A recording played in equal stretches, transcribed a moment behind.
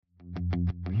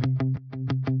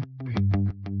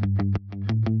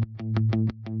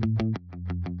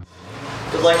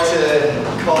would like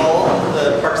to call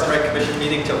the Parks and Rec Commission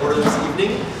meeting to order this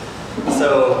evening.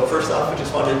 So first off, I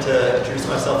just wanted to introduce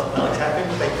myself. I'm Alex Hacken.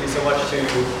 Thank you so much to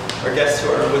our guests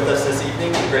who are with us this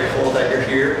evening. I'm grateful that you're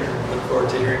here and look forward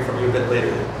to hearing from you a bit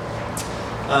later.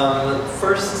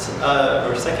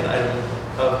 Second item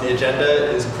of the agenda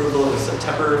is approval of the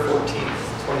September 14th,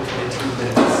 2022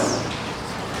 minutes.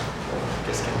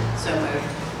 So moved.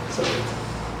 So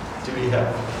do we have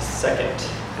a second?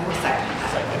 I will second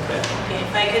that. Okay,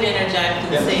 if I could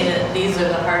interject and say that these are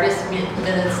the hardest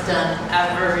minutes done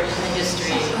ever in the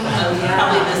history of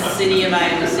probably the city of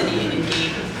Iowa City to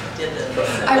keep did this.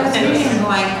 I was reading and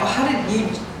going, oh, how did you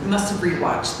must have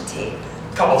rewatched the tape?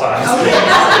 Couple times. Okay.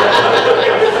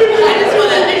 I just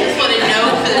want to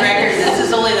know for the record, this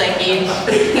is only like age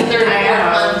 34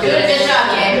 month. Good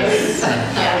job, Gabe.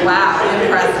 Yeah, wow,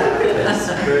 impressive. That's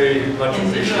very much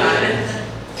appreciated.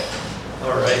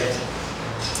 All right.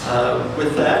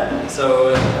 With that,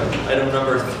 so item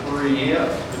number 3,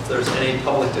 if there's any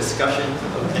public discussion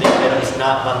of any items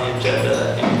not on the agenda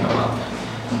that can come up.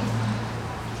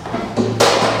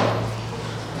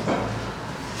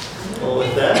 Well,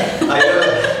 with that,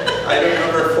 item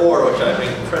number 4, which I'm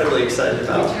incredibly excited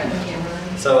about.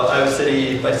 So Iowa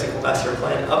City Bicycle Master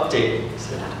Plan update.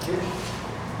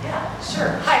 Yeah,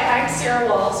 sure. Hi, I'm Sarah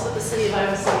Walls with the City of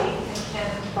Iowa City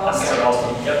and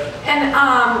Boston. Yep. And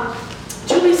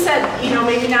Julie said,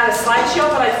 maybe not a slideshow,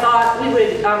 but I thought we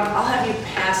would, I'll have you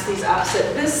pass these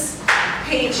opposite. This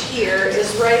page here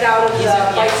is right out of the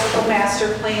Bicycle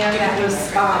Master Plan that was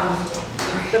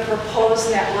the proposed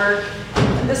network.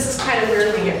 And this is kind of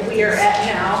where we are at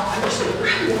now. I'm actually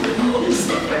grabbing these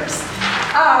stickers.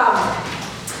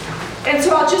 And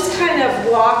so I'll just kind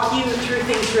of walk you through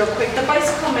things real quick. The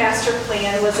Bicycle Master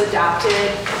Plan was adopted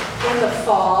in the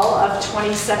fall of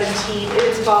 2017.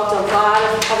 It involved a lot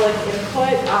of public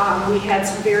input. We had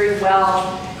some very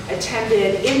well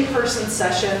attended in-person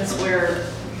sessions where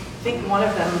I think one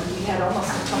of them we had almost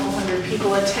a couple hundred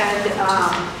people attend.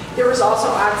 There was also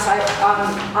on-site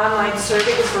online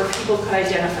surveys where people could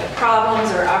identify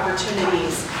problems or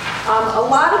opportunities. A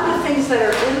lot of the things that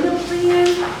are in the plan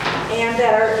and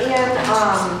that are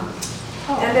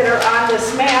on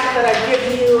this map that I've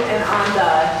given you and on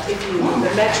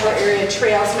the metro area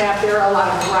trails map, there are a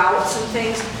lot of routes and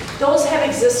things. Those have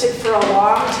existed for a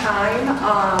long time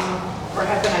or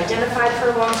have been identified for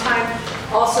a long time.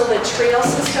 Also, the trail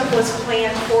system was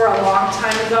planned for a long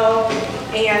time ago,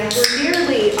 and we're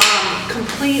nearly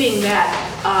completing that.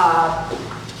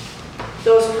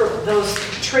 Those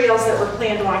trails that were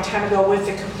planned a long time ago with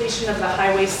the completion of the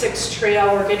Highway 6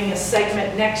 trail. We're getting a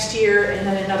segment next year and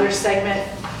then another segment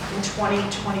in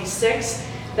 2026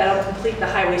 that'll complete the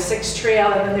Highway 6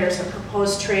 trail, and then there's a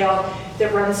proposed trail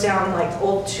that runs down like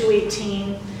Old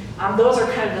 218. Those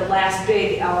are kind of the last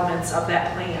big elements of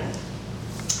that plan.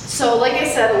 So like I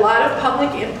said, a lot of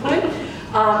public input.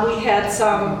 We had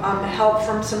some help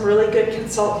from some really good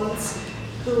consultants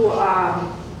who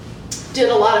did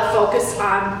a lot of focus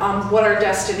on what are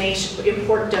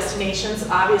important destinations.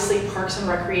 Obviously, parks and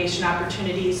recreation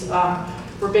opportunities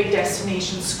were big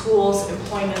destinations, schools,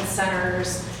 employment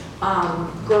centers,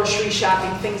 grocery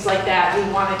shopping, things like that.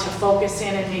 We wanted to focus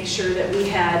in and make sure that we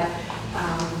had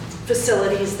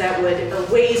facilities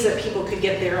or ways that people could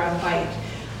get there on bike.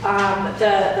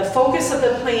 The focus of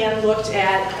the plan looked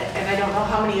at, and I don't know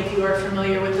how many of you are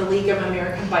familiar with the League of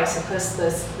American Bicyclists,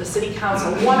 the City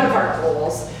Council. One of our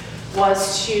goals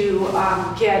was to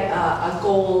get a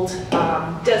gold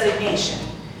designation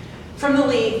from the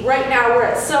league. Right now we're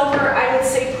at silver. I would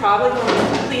say probably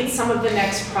when we complete some of the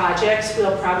next projects,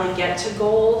 we'll probably get to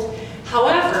gold.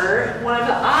 However, one of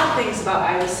the odd things about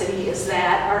Iowa City is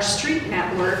that our street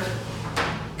network,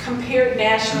 compared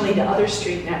nationally to other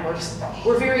street networks,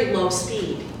 we're very low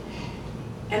speed.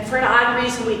 And for an odd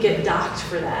reason, we get docked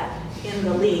for that in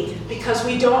the league because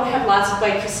we don't have lots of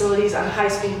bike facilities on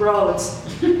high-speed roads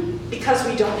because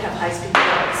we don't have high-speed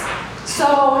roads.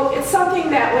 So it's something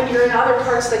that when you're in other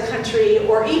parts of the country,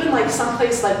 or even like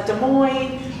someplace like Des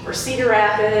Moines or Cedar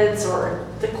Rapids or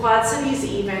the Quad Cities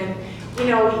even,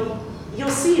 you'll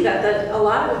see that a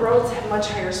lot of the roads have much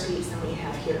higher speeds than we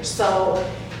have here. So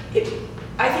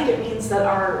I think it means that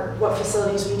what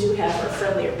facilities we do have are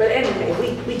friendlier. But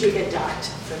anyway, we do get docked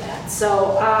for that.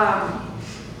 So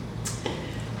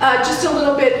just a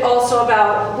little bit also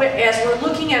about, as we're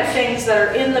looking at things that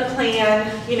are in the plan,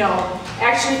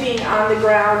 actually being on the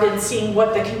ground and seeing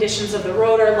what the conditions of the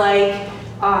road are like,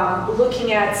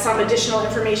 looking at some additional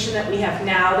information that we have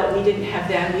now that we didn't have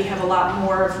then. We have a lot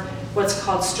more of what's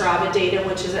called Strava data,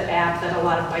 which is an app that a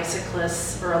lot of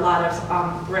bicyclists or a lot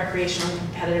of recreational and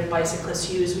competitive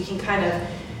bicyclists use. We can kind of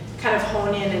kind of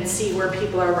hone in and see where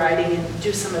people are riding and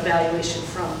do some evaluation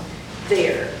from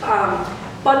there.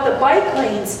 But the bike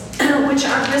lanes, which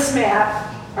on this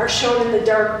map are shown in the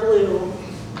dark blue,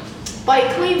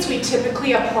 bike lanes we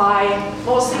typically apply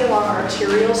mostly along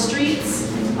arterial streets.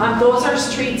 Those are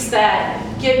streets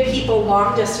that give people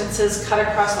long distances cut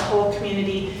across the whole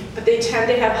community, but they tend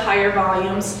to have higher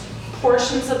volumes.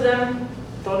 Portions of them,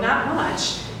 though not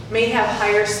much, may have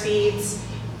higher speeds,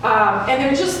 and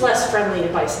they're just less friendly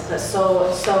to bicyclists. So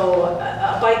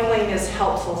a bike lane is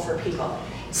helpful for people.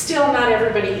 Still, not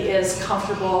everybody is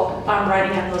comfortable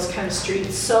riding on those kind of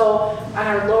streets. So on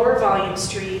our lower volume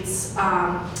streets,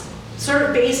 sort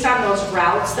of based on those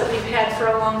routes that we've had for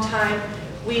a long time,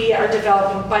 we are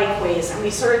developing bikeways, and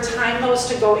we sort of time those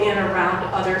to go in around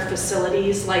other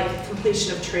facilities like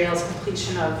completion of trails,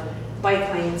 completion of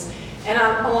bike lanes. And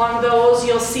along those,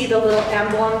 you'll see the little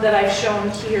emblem that I've shown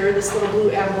here, this little blue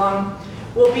emblem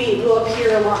will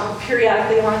appear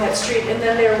periodically along that street, and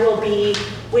then there will be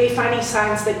wayfinding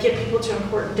signs that get people to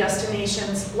important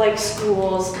destinations like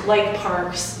schools, like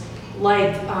parks,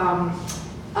 like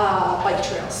bike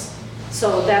trails.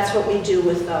 So that's what we do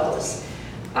with those.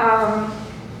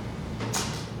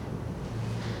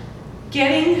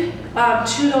 Getting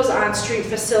to those on-street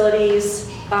facilities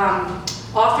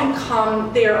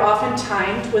they are often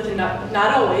timed with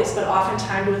not always, but often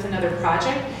timed with another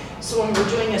project. So when we're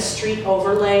doing a street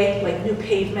overlay, like new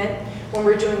pavement, when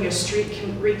we're doing a street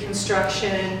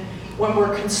reconstruction, when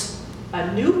we're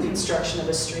a new construction of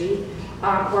a street,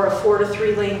 or a 4 to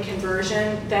 3 lane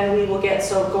conversion, then we will get,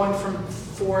 so going from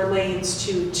 4 lanes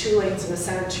to 2 lanes in the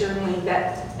center turn lane,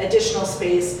 that additional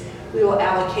space we will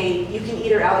allocate. You can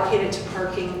either allocate it to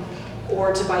parking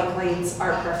or to bike lanes.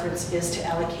 Our preference is to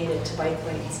allocate it to bike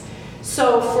lanes.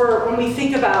 So when we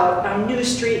think about new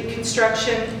street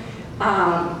construction,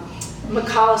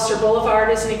 McAllister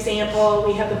Boulevard is an example.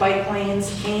 We have the bike lanes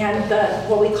and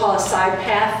what we call a side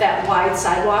path, that wide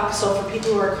sidewalk. So for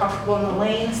people who are comfortable in the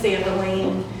lanes, they have the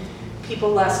lane.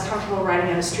 People less comfortable riding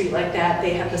on a street like that,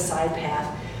 they have the side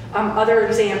path. Other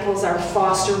examples are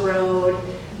Foster Road.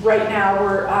 Right now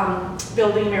we're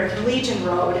building American Legion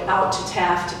Road out to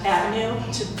Taft Avenue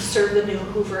to serve the new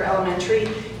Hoover Elementary.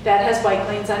 That has bike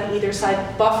lanes on either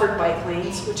side, buffered bike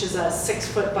lanes, which is a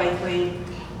 6-foot bike lane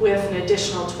with an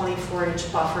additional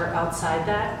 24-inch buffer outside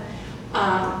that.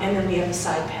 And then we have a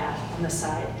side path on the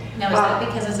side. Now, is that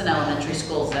because it's an elementary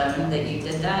school zone that you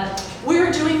did that?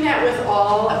 We're doing that with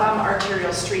all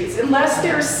arterial streets. Unless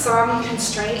there's some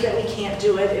constraint that we can't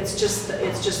do it, it's just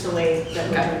the way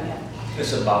that we're doing it.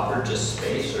 Is a buffer just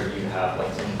space, or do you have like?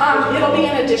 It'll be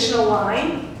an additional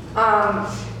line.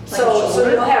 So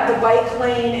you'll have the bike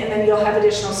lane, and then you'll have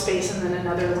additional space, and then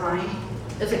another line.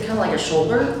 Is it kind of like a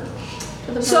shoulder?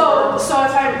 So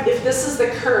if this is the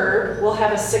curb, we'll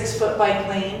have a 6-foot bike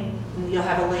lane, and you'll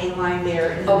have a lane line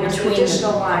there, and then there's an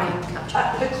additional line.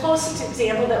 The closest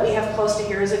example that we have close to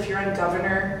here is if you're on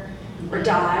Governor or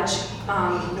Dodge,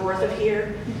 north of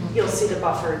here, you'll see the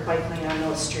buffered bike lane on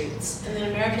those streets. And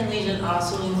then American Legion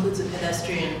also includes a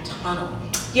pedestrian tunnel.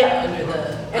 Yeah. Under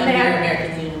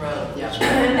American Legion Road. Yeah.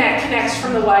 And that connects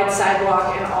from the wide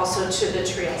sidewalk and also to the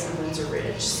trails in Windsor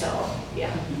Ridge. So,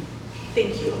 yeah.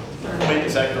 Thank you. Wait,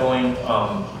 is that going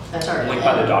That's already like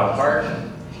by the dog park?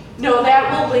 No,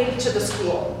 that will link to the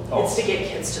school. Oh. It's to get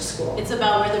kids to school. It's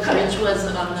about where the bridge was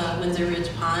on the Windsor Ridge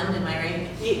Pond, am I right?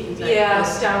 Is that Yeah,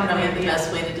 close? down Probably there, the yeah.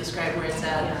 best way to describe where it's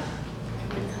at.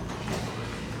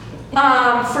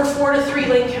 For 4 to 3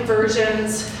 lane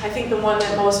conversions, I think the one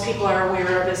that most people are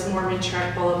aware of is Mormon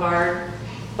Trek Boulevard.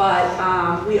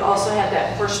 But we also have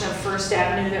that portion of First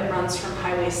Avenue that runs from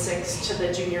Highway 6 to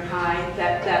the junior high.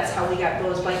 That's how we got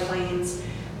those bike lanes.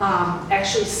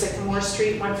 Actually, Sycamore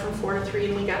Street went from 4 to 3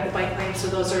 and we got the bike lane. So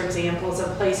those are examples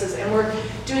of places. And we're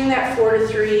doing that 4 to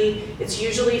 3. It's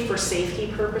usually for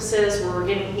safety purposes where we're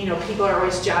getting, people are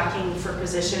always jockeying for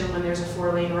position when there's a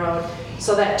 4-lane road.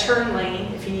 So that turn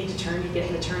lane, if you need to turn, you get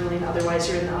in the turn lane. Otherwise,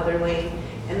 you're in the other lane.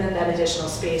 And then that additional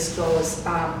space goes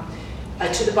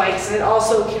to the bikes. And it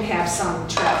also can have some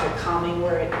traffic calming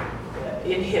where it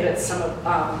inhibits some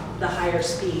of the higher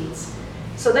speeds.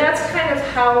 So that's kind of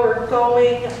how we're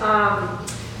going.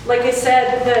 Like I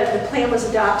said, the plan was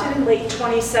adopted in late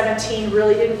 2017,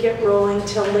 really didn't get rolling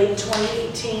till late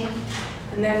 2018.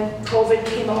 And then COVID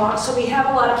came along. So we have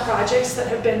a lot of projects that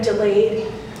have been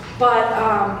delayed.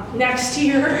 But next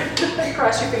year,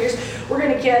 cross your fingers, we're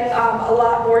going to get a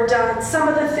lot more done. Some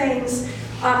of the things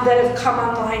that have come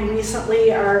online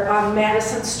recently are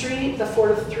Madison Street, the 4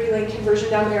 to 3 lane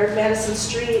conversion down there at Madison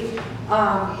Street.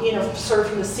 Sort of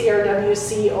from the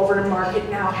CRWC over to Market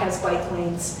now has bike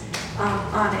lanes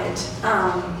on it.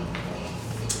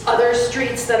 Other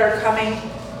streets that are coming,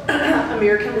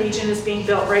 American Legion is being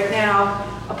built right now,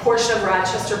 a portion of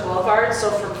Rochester Boulevard, so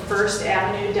from First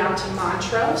Avenue down to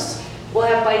Montrose, we'll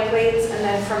have bike lanes, and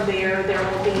then from there, there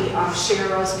will be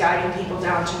sharrows guiding people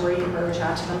down to where you merge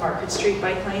onto the Market Street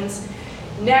bike lanes.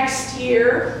 Next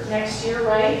year,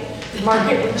 right,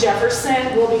 Market and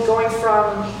Jefferson will be going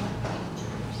from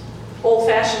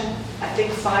old-fashioned, I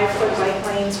think 5-foot bike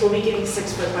lanes, we'll be getting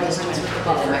 6-foot bike lanes with the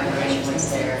buffer.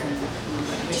 Recommendations there.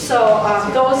 So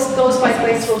those bike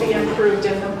lanes will be improved,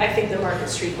 and I think the Market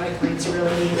Street bike lanes are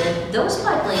really needed. Those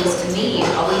bike lanes, to me,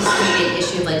 always can be an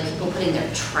issue, like people putting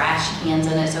their trash cans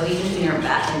in it, so even if you're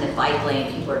back in the bike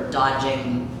lane, people are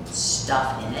dodging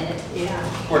stuff in it.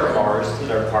 Yeah. Or cars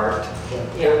that are parked,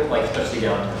 Yeah. like especially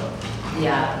downtown.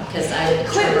 Yeah, because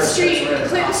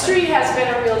Clinton Street has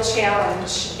been a real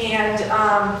challenge, and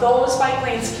those bike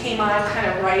lanes came on kind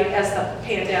of right as the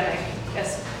pandemic,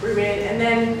 as we ran, and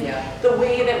then Yeah. the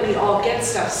way that we all get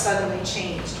stuff suddenly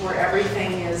changed, where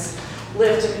everything is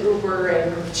Lyft and Uber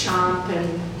and Chomp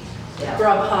and Yeah.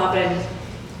 Grubhub, and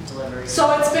Delivery. so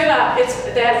that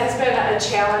has been a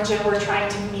challenge, and we're trying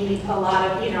to meet a lot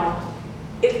of,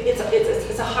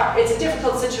 it's a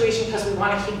difficult situation because we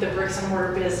want to keep the bricks and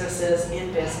mortar businesses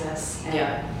in business. And-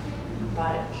 Yeah.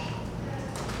 But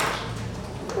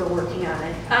we're working on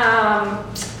it.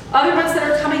 Other ones that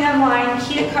are coming online,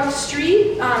 Keokuk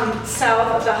Street,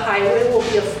 south of the highway will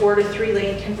be a 4 to 3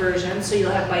 lane conversion. So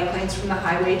you'll have bike lanes from the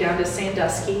highway down to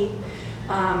Sandusky.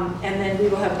 And then we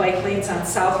will have bike lanes on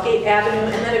Southgate Avenue.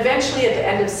 And then eventually at the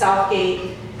end of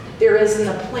Southgate, there is in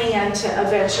the plan to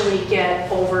eventually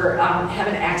get over, have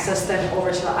an access then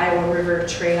over to the Iowa River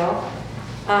Trail.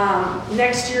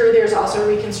 Next year, there's also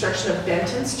reconstruction of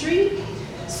Benton Street.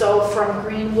 So from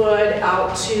Greenwood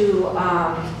out to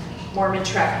Mormon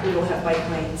Track, we will have bike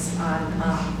lanes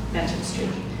on Benton Street.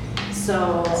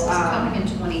 So This is coming in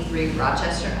 23,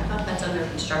 Rochester. I thought that's under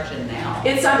construction now.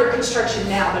 it's under construction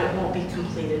now, but it won't be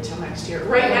completed till next year.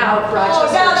 Right now, Rochester.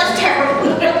 Oh, no, that's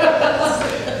terrible.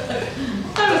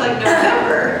 I was like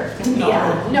November.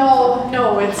 Yeah,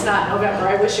 no, it's not November.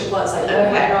 I wish it was. I live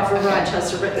Okay. right off of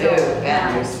Rochester, but no. Ooh,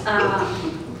 bad news.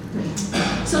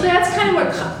 So that's kind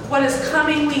of what is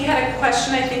coming. We had a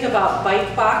question, I think, about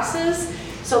bike boxes.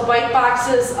 So bike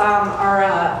boxes are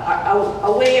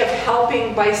a way of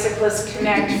helping bicyclists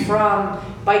connect from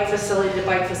bike facility to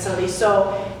bike facility.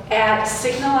 So at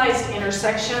signalized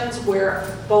intersections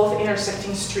where both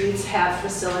intersecting streets have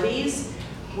facilities,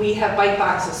 we have bike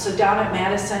boxes. So down at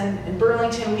Madison and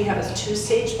Burlington, we have a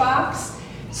 2-stage box.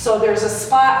 So there's a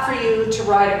spot for you to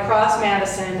ride across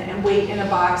Madison and wait in a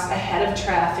box ahead of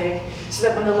traffic so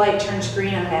that when the light turns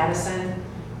green on Madison,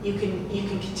 you can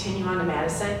continue on to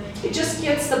Madison. It just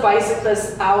gets the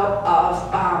bicyclists out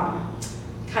of,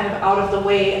 kind of out of the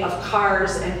way of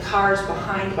cars and cars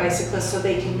behind bicyclists so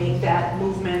they can make that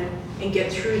movement and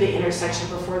get through the intersection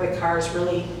before the cars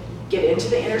really get into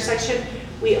the intersection.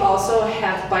 We also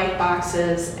have bike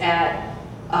boxes at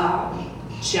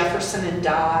Jefferson and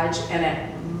Dodge and at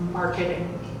Market and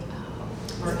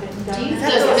Dodge. Do you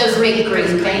those make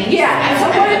green paint? Yeah, and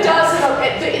so what it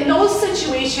does, in those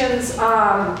situations,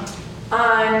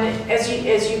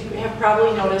 as you have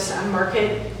probably noticed on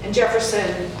Market and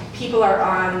Jefferson, people are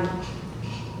on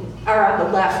the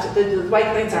left, the bike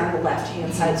lanes are on the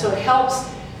left-hand side, so it helps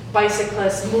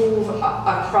bicyclists move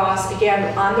across,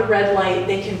 again, on the red light,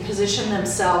 they can position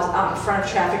themselves out in front of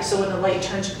traffic, so when the light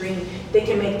turns green, they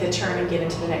can make the turn and get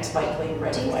into the next bike lane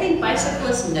right Do you away. think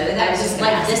bicyclists know that? I was just Just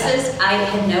gonna like ask this that. is, I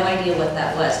had no idea what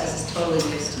that was. This is totally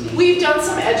news to me. We've done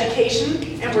some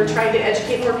education, and we're trying to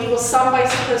educate more people. Some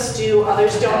bicyclists do,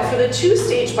 others don't. For the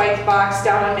 2-stage bike box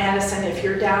down on Madison, if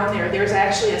you're down there, there's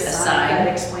actually a sign sign? that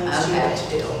explains to you Okay. what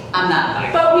to do. I'm not a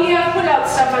bike. But we have put out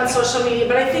stuff on social media,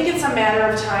 but I think it's a matter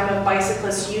of time of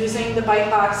bicyclists using the bike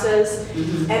boxes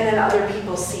and then other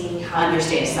people seeing how to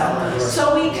Understand use how it them. works.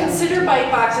 So we consider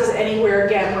bike boxes anywhere,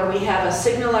 again, where we have a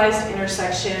signalized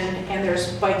intersection and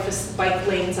there's bike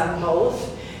lanes on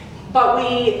both. But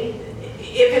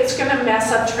if it's gonna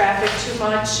mess up traffic too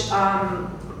much,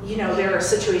 there are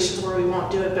situations where we won't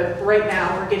do it, but right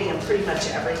now, we're getting them pretty much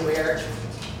everywhere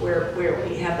where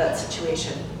we have that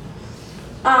situation.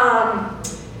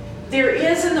 There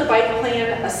is in the bike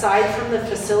plan, aside from the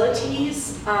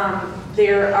facilities,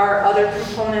 there are other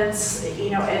components,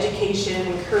 education,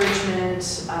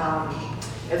 encouragement,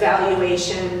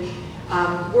 evaluation.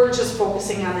 We're just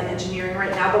focusing on the engineering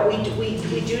right now, but we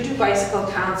do bicycle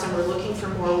counts, and we're looking for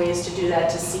more ways to do that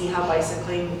to see how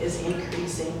bicycling is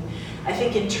increasing. I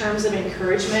think in terms of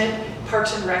encouragement,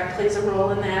 Parks and Rec plays a role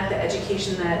in that, the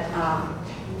education that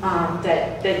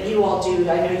you all do.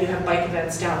 I know you have bike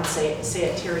events down, say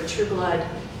at Terry Trueblood,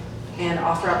 and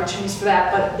offer opportunities for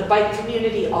that. But the bike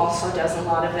community also does a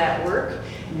lot of that work.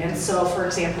 And so, for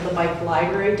example, the bike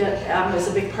library is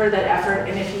a big part of that effort.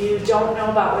 And if you don't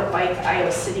know about what Bike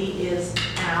Iowa City is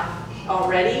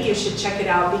already, you should check it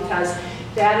out, because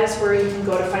that is where you can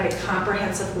go to find a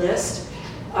comprehensive list.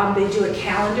 They do a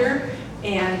calendar,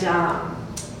 and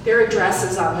their address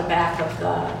is on the back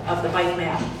of the bike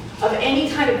map of any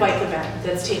kind of bike event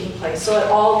that's taking place. So at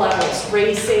all levels,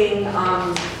 racing,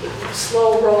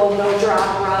 slow roll, no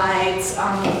drop rides,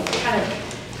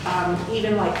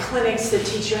 even like clinics that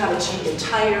teach you how to change a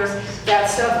tire, that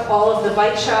stuff. All of the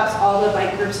bike shops, all the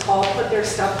bike groups all put their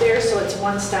stuff there, so it's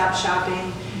one-stop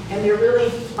shopping. And they're really,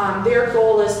 their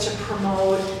goal is to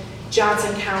promote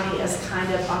Johnson County as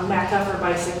kind of a mecca for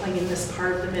bicycling in this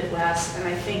part of the Midwest, and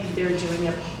I think they're doing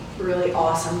a really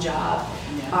awesome job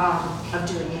of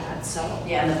doing that. So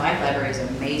Yeah, and the bike library is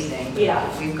amazing. Yeah.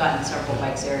 We've gotten several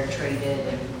bikes there traded,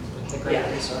 and it's a great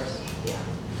Yeah. resource. yeah.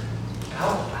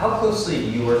 How closely do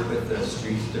you work with the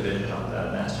streets division on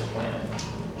the master plan?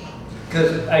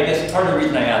 Because I guess part of the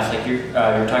reason I asked, like you're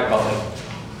talking about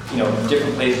like,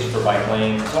 different places for bike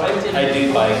lanes. So I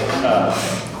do bike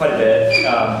quite a bit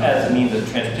as a means of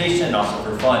transportation and also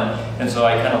for fun. And so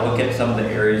I kind of look at some of the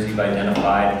areas you've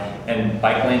identified, and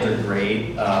bike lanes are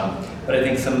great. But I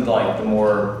think some of the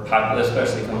more popular,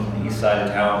 especially coming from the east side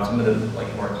of town, some of the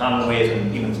more common ways,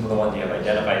 and even some of the ones you have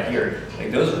identified here,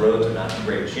 like those roads are not in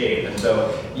great shape. And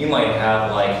so you might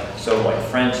have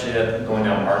Friendship going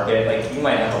down Market, like you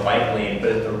might have a bike lane,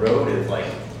 but if the road is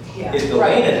if the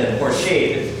lane is in poor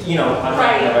shape, it's, I'm not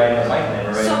gonna ride in a bike lane,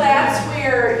 right? So that's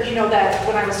where, that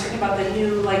when I was talking about the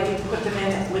new, you put them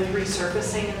in with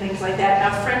resurfacing and things like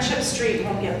that. Now Friendship Street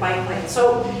won't get bike lanes.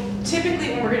 So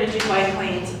typically when we're gonna do bike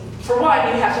lanes, for one,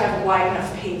 you have to have wide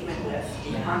enough pavement width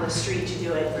on the street to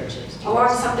do it.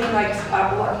 Along something like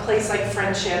a place like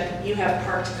Friendship, you have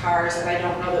parked cars, and I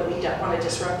don't know that we don't want to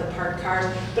disrupt the parked cars,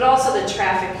 but also the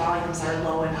traffic volumes are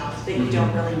low enough that you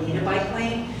don't really need a bike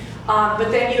lane.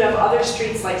 But then you have other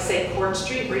streets like, say, Court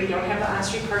Street, where you don't have the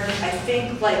on-street parking. I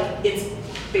think it's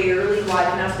barely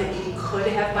wide enough that you could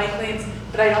have bike lanes,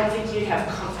 but I don't think you'd have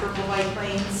comfortable bike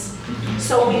lanes.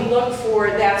 So we look for,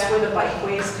 that's where the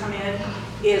bikeways come in,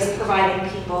 is providing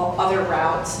people other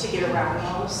routes to get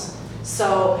around those.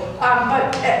 So,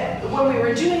 when we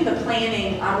were doing the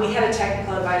planning, we had a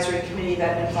technical advisory committee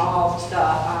that involved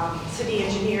the city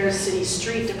engineers, city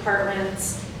street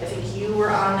departments. I think you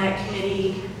were on that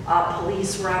committee,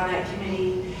 police were on that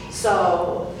committee.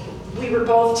 So we were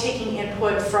both taking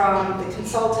input from the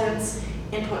consultants,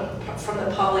 input from the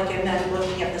public, and then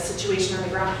looking at the situation on the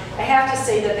ground. I have to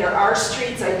say that there are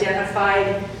streets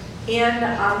identified in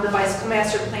the bicycle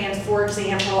master plan. For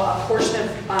example, a portion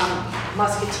of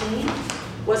Muscatine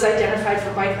was identified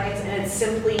for bike lanes, and it's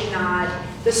simply not,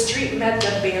 the street met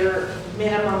the bare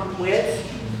minimum width,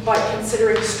 but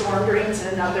considering storm drains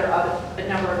and a number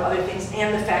of other things,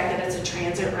 and the fact that it's a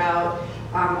transit route,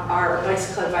 our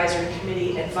bicycle advisory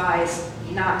committee advised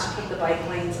not to put the bike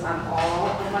lanes on all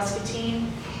of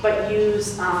Muscatine, but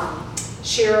use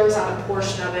sharrows on a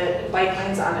portion of it, bike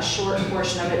lanes on a short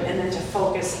portion of it, and then to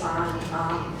focus on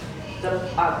the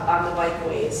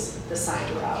bikeways, the side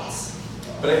routes.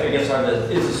 But I guess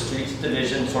is the streets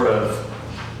division sort of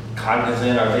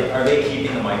cognizant? Are they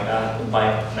keeping the bike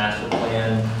master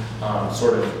plan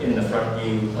sort of in the front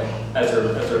view, as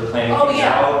they're planning things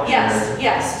out?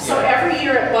 Yes. So every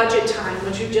year at budget time,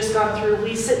 which we've just gone through,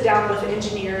 we sit down with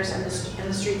engineers and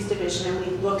the streets division, and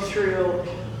we look through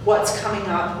what's coming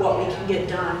up, what we can get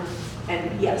done,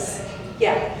 and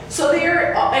so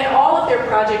they're in all of their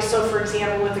projects. So for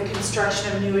example, with the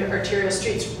construction of new arterial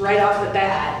streets, right off the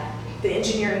bat, the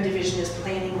engineering division is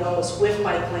planning those with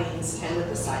bike lanes and with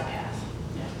the side path.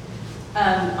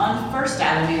 On First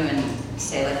Avenue in,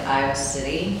 say, Iowa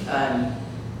City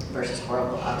versus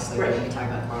Coralville, obviously we're going to be talking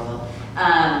about Coralville.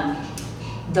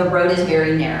 The road is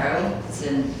very narrow. It's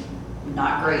in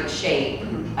not great shape.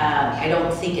 I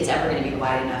don't think it's ever going to be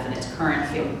wide enough in its current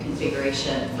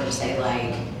configuration from, say,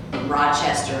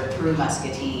 Rochester through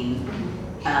Muscatine,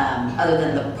 other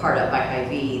than the part up by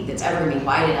Hy-Vee, that's ever going to be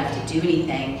wide enough to do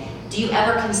anything. Do you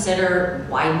ever consider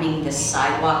widening the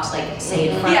sidewalks, say,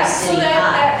 in front of City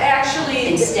High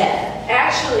instead?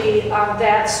 Actually,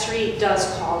 that street does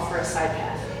call for a side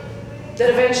path. That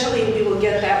eventually we will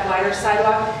get that wider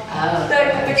sidewalk.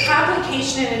 The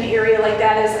complication in an area like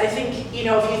that is, I think, if you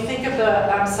think of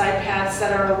the side paths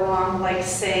that are along,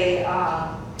 say,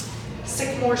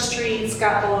 Sycamore Street,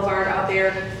 Scott Boulevard out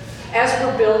there, as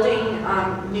we're building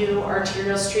new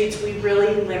arterial streets, we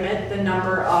really limit the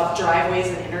number of driveways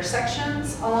and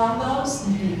intersections along those.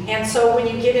 And so when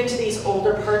you get into these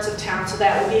older parts of town, so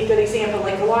that would be a good example,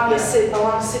 like along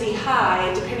City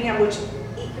High, depending on which,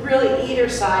 really either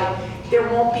side, there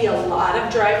won't be a lot of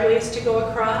driveways to go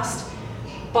across.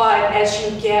 But as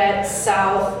you get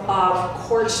south of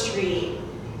Court Street,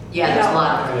 Yeah, you there's a know,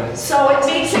 lot of roads. so it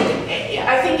makes it,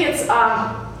 I think it's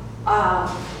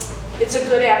a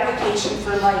good application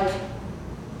for like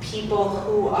people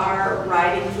who are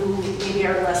riding, who maybe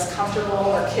are less comfortable,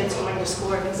 or kids going to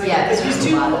school or things like Yeah, that. But there's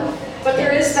you a do- lot of. But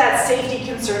there is that safety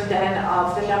concern then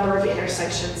of the number of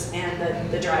intersections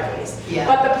and the driveways. Yeah.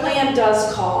 But the plan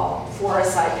does call for a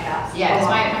side path. Yeah, because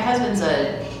along. my husband's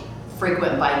a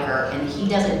frequent biker, and he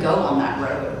doesn't go on that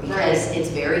road because it's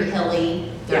very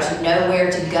hilly. There's nowhere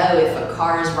to go if a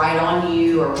car is right on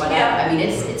you or whatever. Yeah. I mean,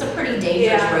 it's a pretty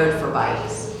dangerous Yeah. road for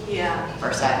bikes. Yeah.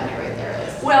 First Avenue right there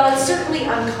is. Well, it's certainly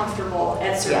uncomfortable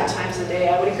at certain Yeah. times of day.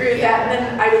 I would agree with Yeah. that. And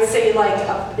then I would say like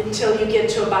up until you get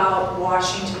to about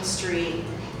Washington Street,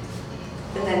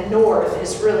 and then north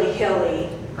is really hilly.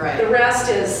 Right. The rest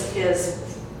is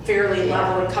fairly Yeah.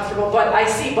 level and comfortable, but I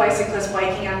see bicyclists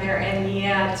biking on there, and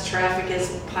yeah, the traffic is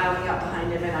piling up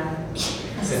behind them, and I'm,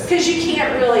 because you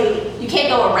can't really, You can't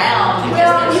go around.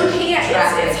 well, you because there's can't,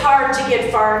 traffic. it's hard to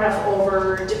get far enough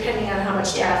over, depending on how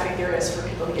much traffic there is for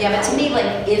people to get. Yeah, but to around. me,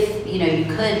 like, if, you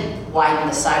could widen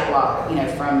the sidewalk,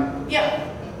 from, Yeah,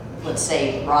 let's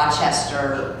say,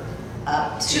 Rochester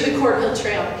up to the Court Hill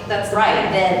Trail, that's the Right,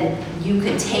 plan. then you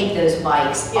could take those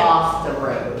bikes Yeah. off the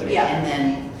road. Yeah. And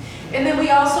then, And then we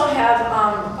also have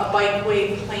a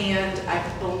bikeway planned, I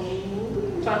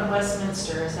believe, on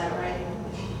Westminster, is that right?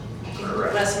 I think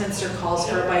Correct. Westminster calls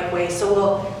for a bikeway,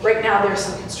 so right now there's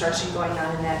some construction going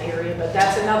on in that area, but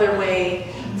that's another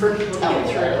way for people to get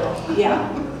through. Yeah.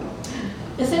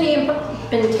 Has any input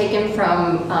been taken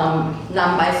from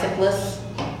non-bicyclists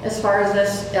as far as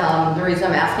this? The reason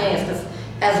I'm asking is because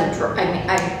I'm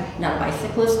not a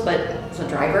bicyclist, but as a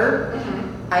driver,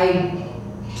 I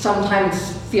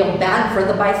sometimes feel bad for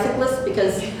the bicyclists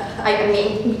because,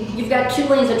 you've got 2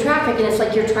 lanes of traffic and it's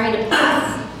like you're trying to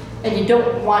pass and you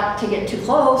don't want to get too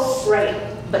close, Right.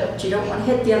 but you don't want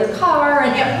to hit the other car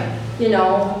and,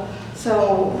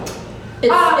 so it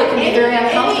can be very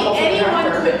uncomfortable for the Anyone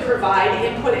driver. could provide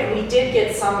input, and we did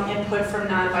get some input from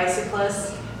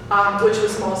non-bicyclists, which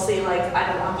was mostly like, I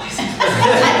don't want bicyclists.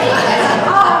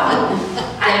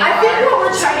 I think what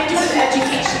we're trying to do with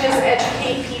education is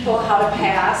educate people how to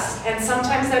pass, and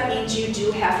sometimes that means you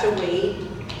do have to wait.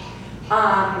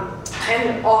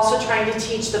 And also trying to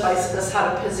teach the bicyclists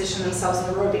how to position themselves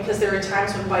on the road, because there are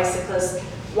times when bicyclists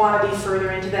want to be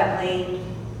further into that lane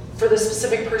for the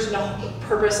specific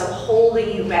purpose of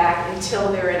holding you back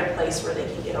until they're in a place where they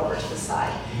can get over to the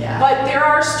side. Yeah. But there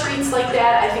are streets like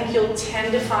that. I think you'll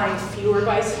tend to find fewer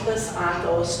bicyclists on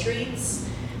those streets.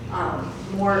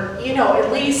 More,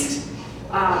 at least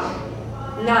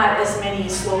not as many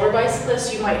slower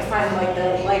bicyclists. You might find like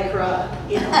the Lycra,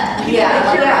 Yeah,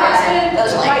 like your Lycra, husband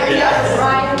those might be Lycra.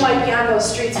 Ryan might be on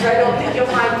those streets, but I don't think you'll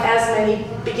find as many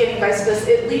beginning bicyclists,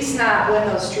 at least not when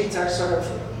those streets are sort of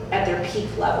at their peak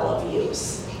level of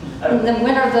use. And then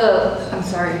when are I'm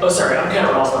sorry. Oh, sorry, I'm kind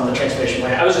of lost on the transportation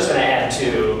plan. I was just going to add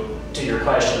to your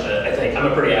question that I think I'm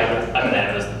an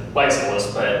avid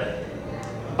bicyclist, but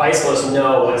bicyclists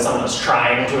know when someone's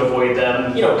trying to avoid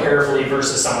them, carefully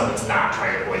versus someone that's not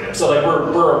trying to avoid them. So like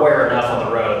we're aware enough on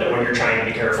the road that when you're trying to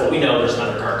be careful, we know there's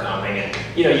another car coming, and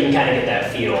you can kind of get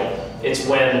that feel. It's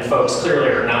when folks clearly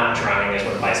are not trying is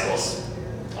when bicyclists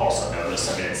also notice.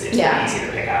 It's Yeah. easy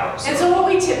to pick out. And so what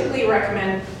we typically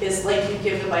recommend is like you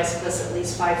give the bicyclist at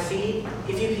least 5 feet.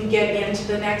 If you can get into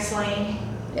the next lane,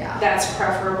 Yeah. that's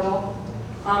preferable.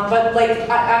 But like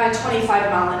on a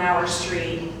 25-mile-an-hour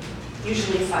street,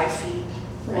 usually 5 feet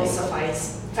will Right.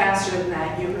 suffice. Faster than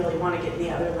that, you really want to get in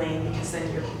the other lane, because then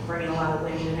you're bringing a lot of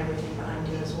wind and everything behind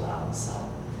you as well, so.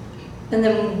 And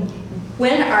then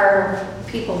when are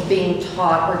people being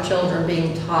taught, or children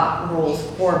being taught rules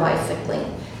for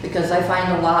bicycling? Because I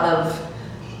find a lot of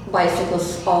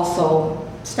bicyclists also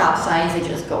stop signs, they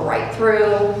just go right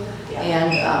through. Yeah.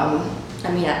 And,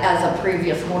 as a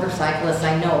previous motorcyclist,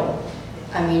 I know,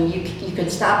 you can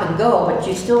stop and go, but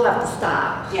you still have to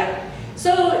stop. Yeah.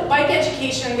 So bike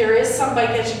education, there is some bike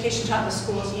education taught in the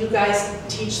schools. You guys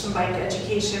teach some bike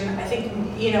education. I think,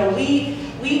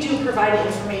 we do provide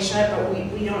information, but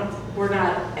we're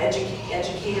not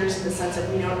educators in the sense that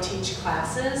we don't teach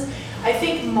classes. I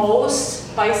think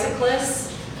most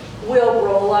bicyclists will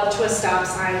roll up to a stop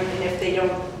sign, and if they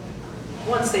don't,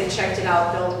 once they've checked it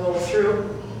out, they'll roll through,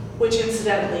 which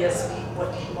incidentally is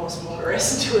what most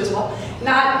motorists do as well.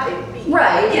 Not,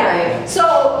 Right, yeah. right.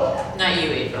 So, Not you,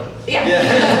 April. yeah.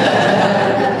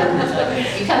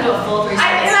 You come to a full 360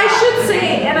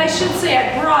 And I stop. should say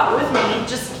I brought with me,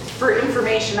 just for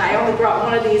information, I only brought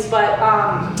one of these, but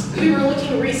we were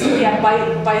looking recently at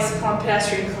bicycle and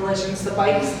pedestrian collisions. The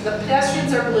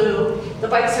pedestrians are blue, the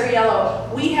bikes are yellow.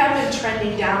 We have been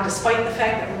trending down despite the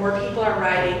fact that more people are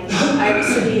riding. Iowa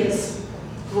City is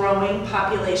growing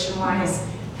population-wise.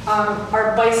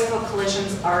 Our bicycle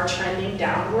collisions are trending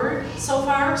downward so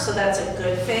far, so that's a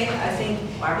good thing. I think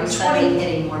Why are we in suddenly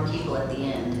hitting more people at the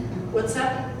end? What's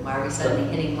that? Why are we suddenly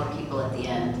hitting more people at the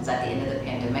end? Is that the end of the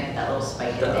pandemic, that little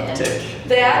spike at the end?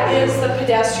 That is the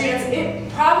pedestrians. It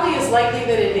probably is likely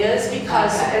that it is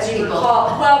because, Okay. as you People-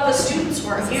 recall, well, the students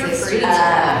weren't here. So,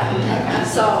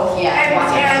 Yeah.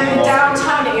 and the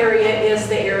downtown area is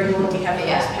the area where we have the most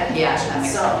Yeah, that pedestrians,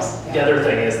 makes so. sense. The other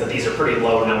thing is that these are pretty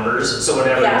low numbers, so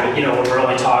whenever, Yeah. you know, when we're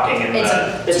only talking in It's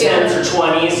the two. 10s or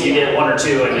 20s, you get 1 or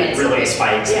 2 and it It's really big.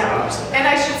 spikes. Yeah, and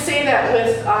I should say that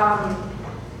with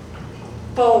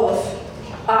both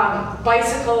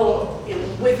bicycle,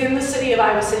 within the city of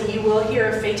Iowa City, you will hear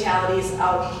of fatalities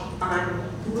out on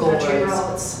country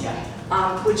roads. Yeah.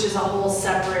 Which is a whole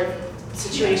separate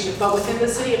situation. But within the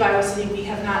city of Iowa City, we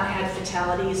have not had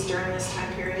fatalities during this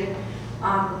time period.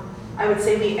 I would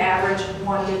say we average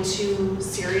 1 to 2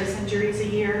 serious injuries a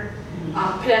year.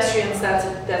 Pedestrians, that's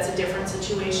a different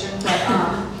situation,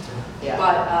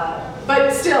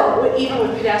 but still, even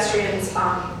with pedestrians,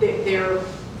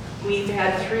 we've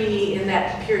had 3 in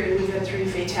that period. We've had 3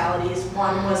 fatalities.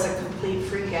 1 was a complete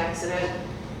freak accident,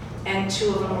 and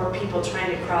 2 of them were people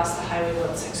trying to cross the Highway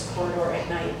 106 corridor at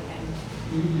night.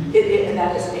 And and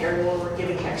that is an area where we're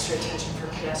giving extra attention for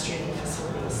pedestrian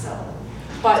facilities. So,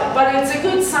 but it's a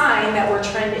good sign that we're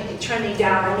trending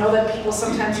down. I know that people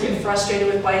sometimes get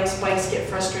frustrated with bikes get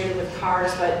frustrated with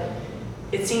cars, but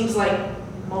it seems like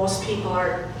most people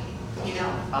are,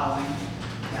 Following.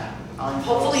 Yeah. Following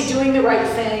hopefully rules. doing the right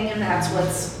thing, and that's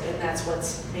what's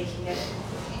making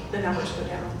the numbers go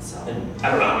down. So. And I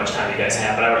don't know how much time you guys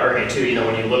have, but I would argue too,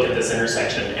 when you look at this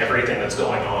intersection, everything that's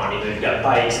going on, you've got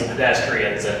bikes and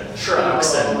pedestrians and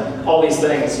trucks and all these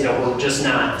things, we're just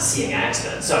not seeing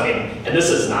accidents. So, and this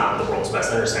is not the world's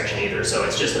best intersection either, so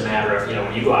it's just a matter of,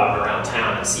 when you go out and around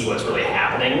town and see what's really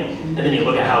happening, and then you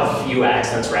look at how few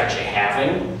accidents we're actually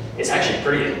having, it's actually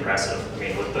pretty impressive.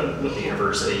 With the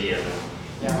university and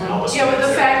all the Yeah, with the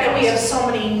students fact that we there. have so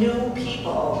many new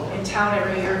people in town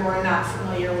every year who are not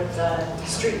familiar with the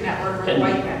street network or the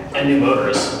bike network. And new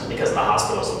motorists, because of the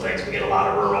hospitals and things, we get a lot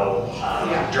of rural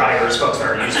drivers, folks that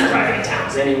aren't used to driving in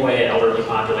towns anyway, elderly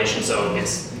population, so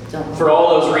it's, for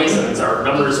all those reasons, our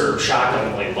numbers are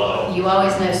shockingly low. You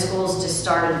always know schools just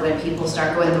started when people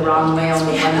start going the wrong way on the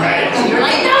one way. Right. You're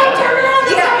like, no, turn around.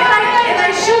 Yeah, and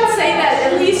I should say that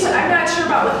at least, I'm not sure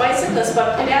about with bicyclists,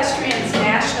 but pedestrians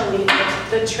nationally,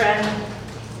 the trend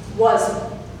was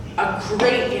a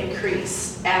great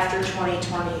increase after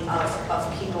 2020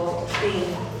 of people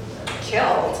being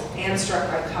killed and struck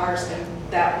by cars, and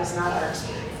that was not our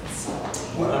experience. So.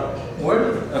 I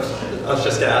was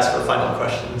just going to ask for final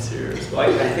questions here as well.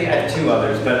 I think I have 2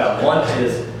 others, but one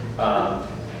is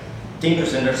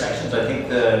dangerous intersections. I think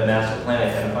the master plan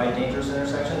identified dangerous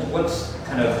intersections. What's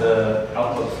kind of the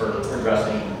outlook for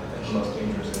addressing the most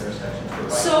dangerous intersections for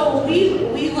bikers? So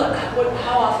we look,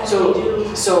 how often do we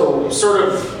do? So sort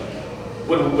of,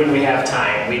 when we have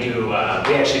time, we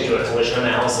actually do a collision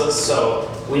analysis. So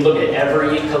we look at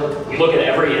every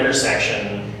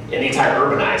intersection in the entire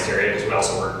urbanized area, because we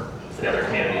also work for the other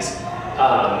communities,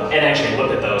 and actually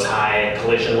look at those high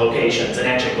collision locations and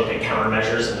actually look at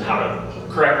countermeasures and how to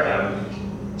correct them.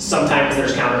 Sometimes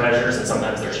there's countermeasures and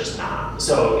sometimes there's just not.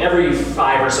 So every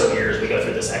 5 or so years we go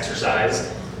through this exercise.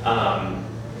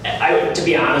 To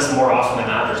be honest, more often than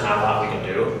not, there's not a lot we can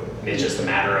do. It's just a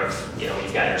matter of,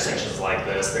 you've got intersections like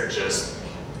this,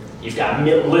 you've got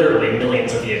literally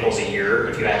millions of vehicles a year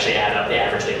if you actually add up the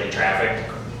average daily traffic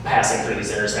passing through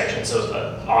these intersections.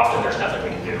 So often there's nothing we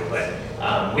can do, but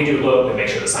we do look, we make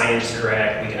sure the signage is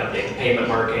correct, we can update the pavement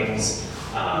markings.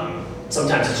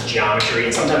 Sometimes it's geometry,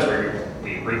 and sometimes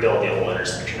we rebuild the whole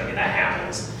intersection. That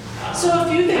happens. So a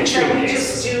few things that we extreme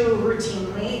just do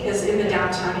routinely is in the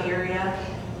downtown area,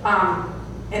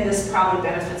 and this probably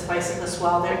benefits bicyclists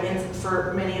well.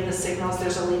 For many of the signals,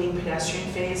 there's a leading pedestrian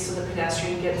phase, so the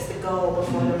pedestrian gets the go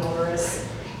before the motorist.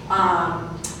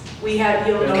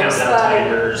 You'll notice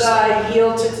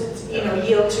the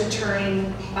yield to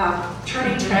turning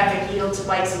traffic, yield to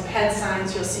bikes and ped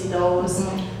signs. You'll see those.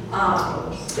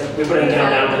 We put in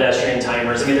countdown pedestrian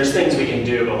timers. There's things we can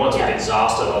do, but once we've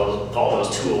exhausted all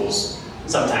those tools,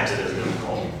 sometimes it is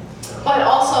difficult. But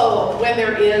also, when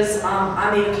there is,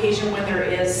 on the occasion when there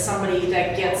is somebody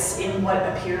that gets in what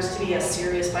appears to be a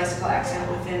serious bicycle accident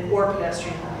within, or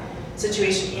pedestrian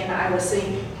situation in Iowa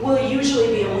City, we'll usually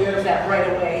be aware of that right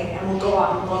away, and we'll go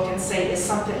out and look and say, is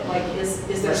something, like,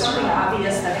 is there something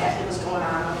obvious that was going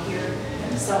on here?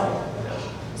 So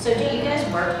do you guys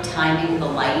work timing the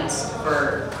lights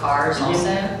for cars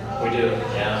also? We do,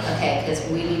 yeah. Okay, because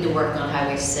we need to work on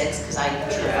Highway 6, because I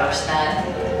traverse that.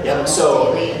 Yep, almost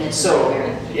so, daily, and it's so,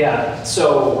 very- yeah,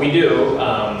 so we do,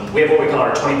 we have what we call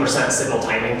our 20% signal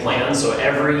timing plan. So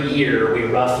every year, we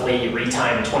roughly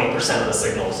retime 20% of the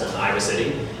signals in Iowa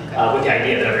City, with the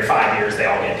idea that every 5 years, they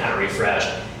all get kind of refreshed.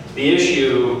 The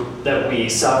issue that we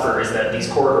suffer is that these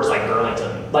corridors like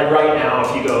Burlington, like right now,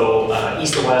 if you go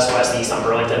east to west, west to east on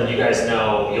Burlington, you guys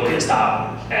know you'll get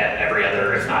stopped at every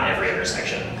other, if not every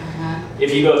intersection.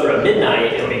 If you go through at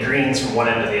midnight, it'll be greens from one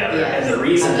end to the other. Yes. And the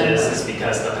reason I've done is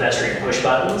because of the pedestrian push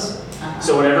buttons.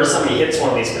 So whenever somebody hits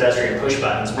one of these pedestrian push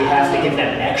buttons, we have to give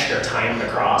them extra time to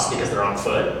cross because they're on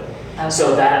foot.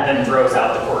 So that then throws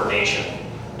out the coordination.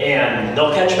 And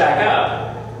they'll catch back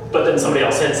up, but then somebody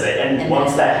else hits it. And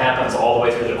once that happens all the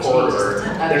way through the corridor,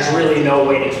 there's really no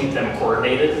way to keep them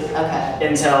coordinated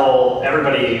until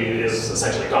everybody is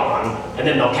essentially gone, and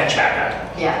then they'll catch back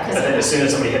up. Yeah, But then as soon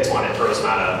as somebody hits one, it throws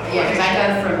them out of because I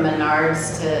coordination. go from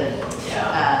Menards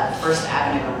to First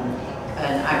Avenue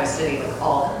in Iowa City like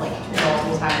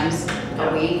multiple times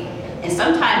a week. And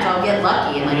sometimes I'll get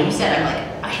lucky, and like you said, I'm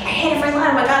like, I hit every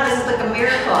line, oh my God, this is like a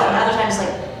miracle. And other times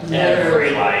like,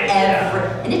 Every light,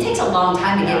 and it takes a long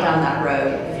time to get down that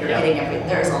road if you're Yeah. hitting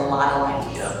there's a lot of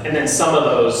lights. And then some of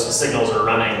those signals are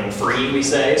running free, we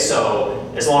say, so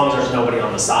as long as there's nobody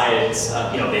on the sides,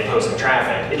 the opposing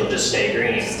traffic, it'll just stay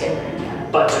green.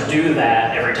 But to do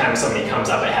that, every time somebody comes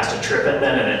up, it has to trip it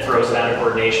then, and it throws it out of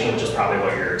coordination, which is probably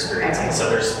what you're experiencing. So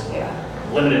there's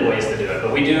limited ways to do it,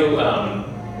 but we do,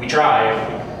 we try.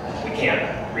 We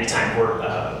can't retime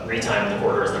the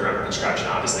corridors that are under construction,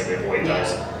 obviously, we avoid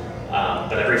those.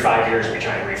 But every 5 years, we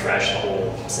try and refresh the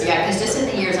whole city. Yeah, because just in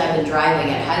the years I've been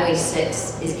driving it, Highway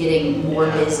 6 is getting more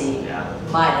busy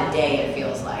by the day, it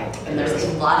feels like. And there's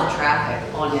a lot of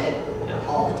traffic on it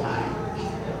all the time.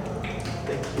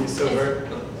 Thank you so very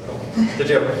much. Did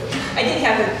you have? I did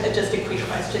have just a quick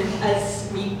question.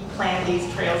 As we plan these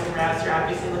trails and routes, you're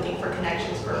obviously looking for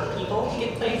connections for people to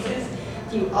get places.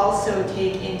 Do you also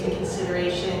take into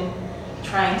consideration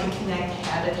trying to connect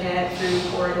habitat through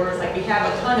corridors? Like, we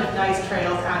have a ton of nice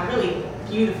trails on really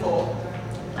beautiful,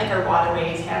 like our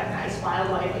waterways have nice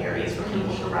wildlife areas for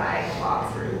people to ride and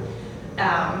walk through.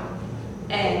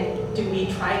 And do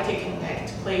we try to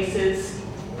connect places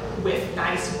with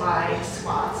nice wide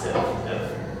swaths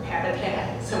of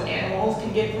habitat so animals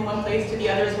can get from one place to the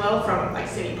other as well, from like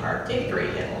City Park to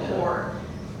Great Hill, or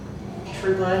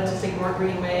True Blood to Sycamore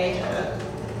Greenway to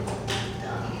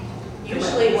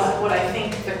usually what I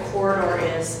think the corridor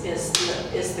is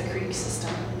the creek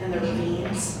system and the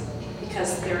ravines,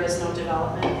 because there is no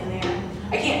development in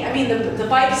there. The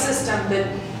bike system,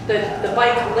 the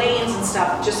bike lanes and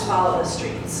stuff just follow the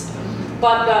streets.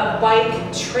 But the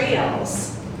bike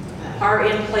trails are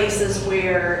in places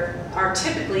where are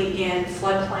typically in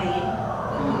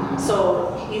floodplain.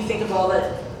 So you think of all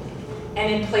that, and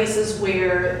in places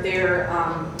where their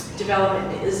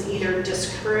development is either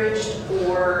discouraged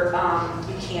or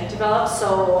you can't develop.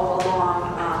 So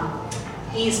along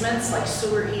easements, like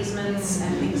sewer easements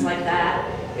and things like that,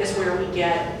 is where we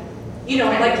get,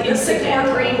 like the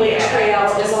Sycamore Greenway Trail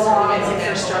is along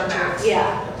infrastructure.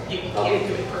 Yeah. you can't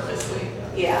do it purposely.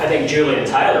 Yeah. I think Julie and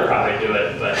Tyler probably do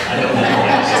it, but I don't think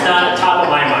it's not top of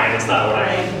my mind. It's not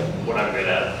what I'm good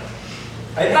at.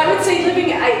 But I would say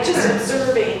just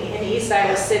observing in East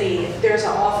Iowa City, there's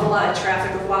an awful lot of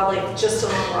traffic of wildlife just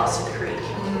along Russell Creek.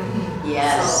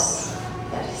 Yes,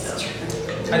 that is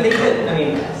true. I think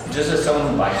that, just as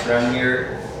someone who bikes around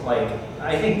here,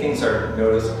 I think things are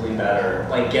noticeably better,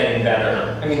 getting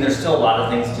better. There's still a lot of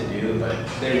things to do, but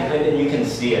and you can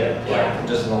see it,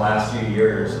 just in the last few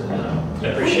years. I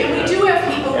appreciate We that. do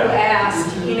have people who ask,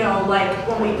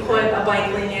 when we put a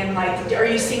bike lane in, are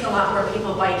you seeing a lot more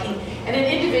people biking? And an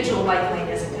individual bike lane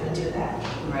isn't going to do that.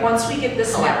 Right. Once we get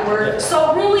this network.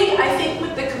 So really, I think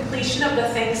with the completion of the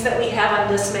things that we have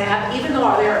on this map, even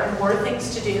though there are more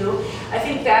things to do, I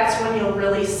think that's when you'll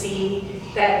really see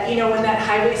that, when that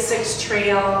Highway 6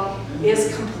 trail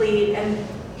is complete, and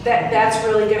that's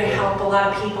really going to help a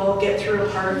lot of people get through a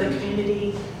part of the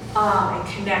community and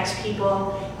connect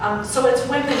people. So it's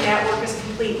when the network is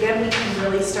complete, then we can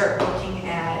really start looking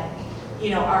at,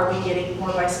 are we getting more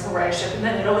bicycle ridership? And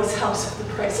then it always helps if the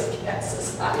price of gas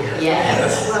is higher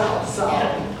Yes. as well, so.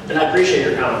 And I appreciate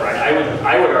your comment, Brian.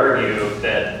 I would argue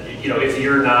that, if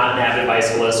you're not an avid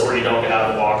bicyclist or you don't get out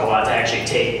and walk a lot, to actually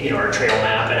take, our trail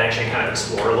map and actually kind of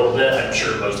explore a little bit. I'm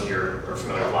sure most of you are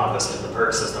familiar with a lot of this in the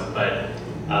PERC system, but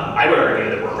I would argue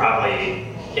that we're probably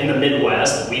in the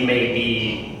Midwest, we may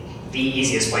be the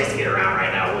easiest place to get around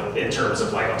right now in terms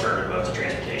of like alternative modes of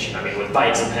transportation. I mean, with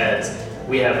bikes and peds,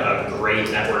 we have a great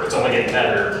network. It's only getting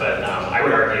better, but I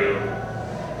would argue,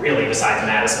 really, besides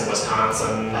Madison,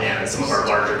 Wisconsin, and some of our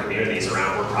larger communities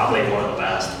around, we're probably one of the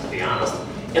best, to be honest.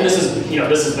 And this is,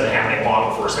 this has been happening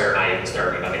long before Sarah and I even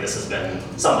started. I mean, this has been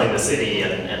something the city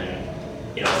and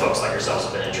folks like yourselves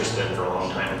have been interested in for a long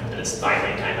time, and it's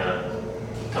finally kind of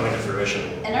coming to fruition.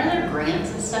 And are there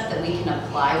grants and stuff that we can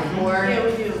apply for? Yeah,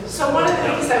 we do. So one of the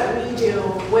things that we do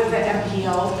with the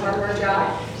MPO, part of our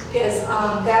job, is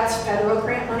that's federal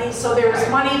grant money. So there's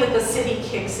money that the city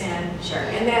kicks in. Sure.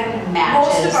 And then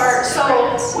Matches most of our,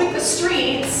 grants. so with the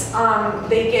streets,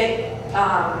 they get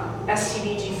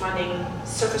STBG funding,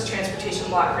 Surface Transportation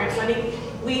Block Grant funding.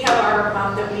 We have our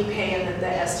amount that we pay, and then the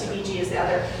STBG is the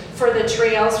other. For the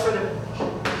trails, for the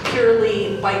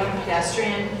purely bike and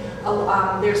pedestrian,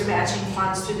 there's matching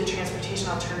funds through the Transportation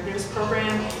Alternatives Program.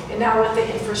 And now with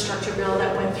the infrastructure bill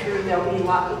that went through, there will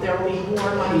be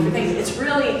more money for things. It's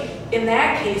really, in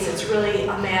that case, it's really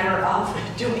a matter of,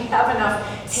 do we have enough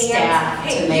hands? Staff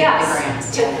to make the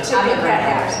grants. To make that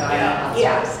happen. So I know how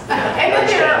Yeah. it works. And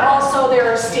then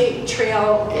there are state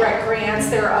trail rec grants,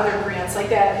 there are other grants like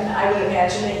that, and I would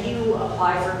imagine that you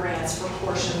apply for grants for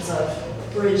portions of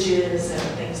bridges and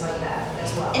things like that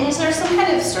as well. And is there some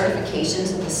kind of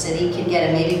certifications that the city can get,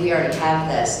 and maybe we already have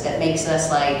this, that makes us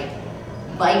like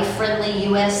Bike Friendly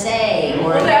USA, or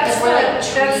Well, that's because we're like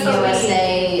the Tree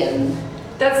USA and.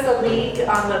 That's the league,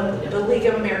 the League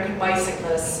of American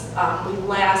Bicyclists. We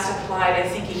last applied, I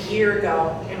think, a year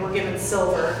ago, and we're given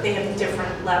silver. They have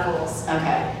different levels.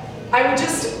 Okay. I would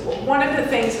one of the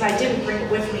things, and I didn't bring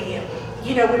it with me,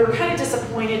 we were kind of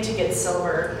disappointed to get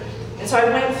silver. And so I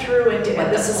went through and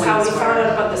this is how we found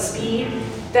out about the speed,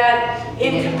 that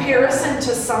in comparison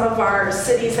to some of our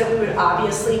cities that we would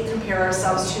obviously compare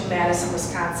ourselves to, Madison,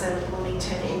 Wisconsin,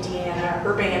 Bloomington, Indiana,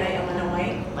 Urbana,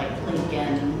 Illinois. Like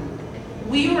Lincoln.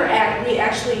 We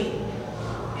actually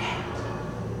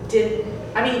did,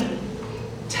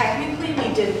 technically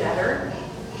we did better,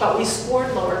 but we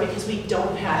scored lower because we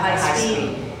don't have high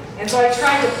speed. And so I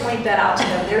tried to point that out to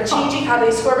them. They're changing how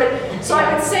they score, but so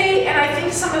I would say, and I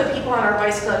think some of the people on our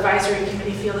bicycle advisory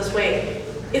committee feel this way,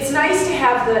 it's nice to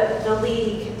have the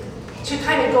league to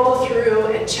kind of go through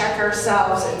and check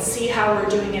ourselves and see how we're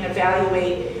doing and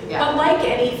evaluate. Yeah. But like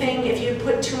anything, if you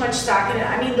put too much stock in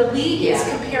it, the league is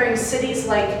comparing cities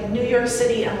like New York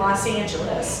City and Los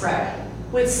Angeles Right.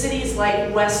 with cities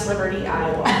like West Liberty,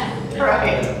 Iowa.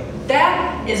 Right.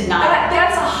 That Is not.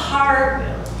 That's a hard.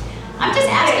 I'm just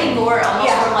asking more almost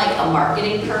Yeah. from like a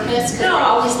marketing purpose, because No. we're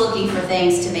always looking for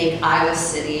things to make Iowa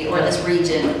City or this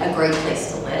region a great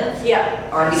place to live. Yeah.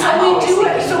 Or, I'm So always we do it.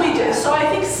 thinking So we about do. that. So I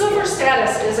think silver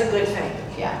status is a good thing.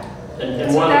 Yeah.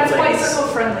 And So one of that's the things. bicycle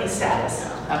friendly status.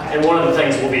 Okay. And one of the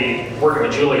things we'll be working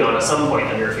with Julie on at some point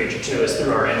in the near future too is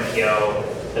through our MPO,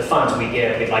 the funds we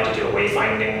get, we'd like to do a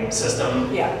wayfinding system.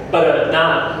 Yeah. But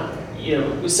not,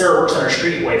 Sarah works on our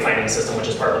street wayfinding system, which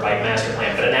is part of the bike master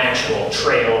plan, but an actual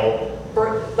trail,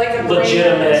 Like a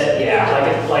legitimate,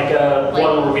 brand. like a Like-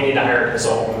 one where we need to hire a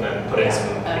consultant and put in some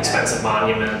Okay. expensive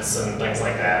monuments and things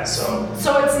like that. So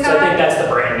So it's I not. think that's the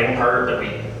branding part that we.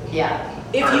 Yeah.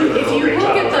 If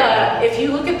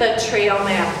you look at the trail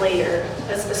map later,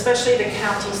 especially the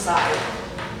county side,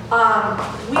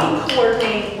 we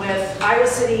coordinate with Iowa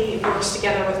City, works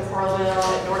together with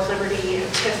Coralville and North Liberty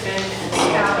and Tiffin and the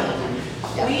county.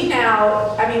 Yeah.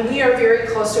 We are very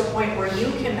close to a point where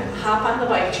you can hop on the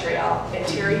bike trail at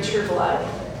Terry Trueblood,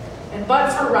 but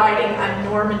for riding on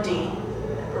Normandy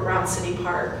around City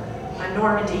Park, on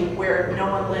Normandy where no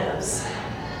one lives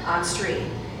on street,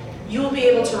 you will be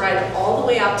able to ride all the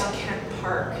way out to Kent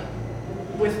Park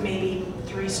with maybe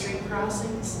 3 street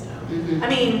crossings.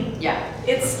 Mhm. Yeah.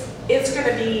 It's going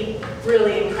to be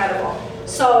really incredible.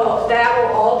 So that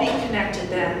will all be connected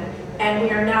then, and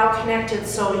we are now connected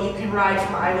so you can ride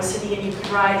from Iowa City and you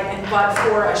can ride, but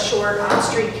for a short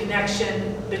on-street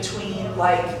connection between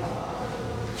like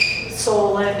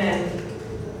Solon and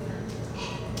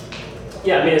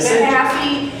Yeah, I mean,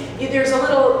 Mahaffey, there's a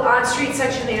little on-street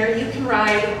section there, you can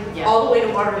ride Yeah. all the way to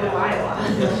Waterloo, Iowa.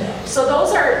 So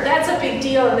that's a big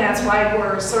deal, and that's why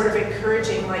we're sort of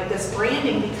encouraging like this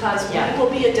branding, because Yeah. we will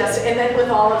be a and then with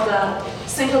all of the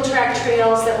single track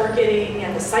trails that we're getting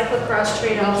and the cyclocross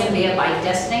trails. We can be a bike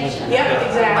destination. Yep,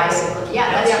 exactly. Bicycle,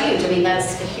 yeah, that's Yeah. huge. I mean,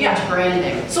 that's a huge Yeah.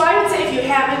 branding. So I would say if you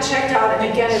haven't checked out, and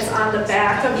again, it's on the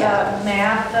back of the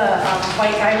map, the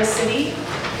Bike Iowa City,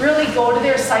 really go to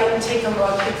their site and take a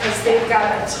look, because they've got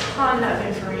a ton of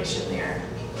information there.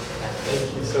 Thank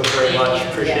you so very Thank much. you.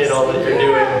 Appreciate Yes. all that you're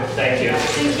doing. Thank you.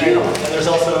 Thank you. And there's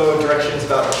also directions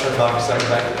about return box on the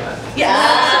back of that. Yeah.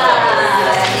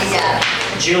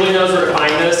 Julie knows where to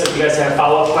find us. If you guys have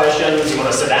follow-up questions, you want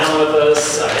to sit down with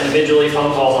us, individually,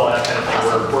 phone calls, all that kind of thing,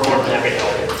 we're more than happy to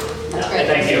help you. That's Yeah, great.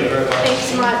 Thank you. Very much. Thanks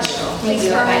so much. Thank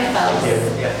you. Thank you.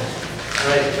 Yeah. All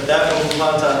right, with that, we'll move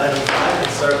on to item 5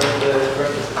 and start with the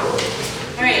director's report.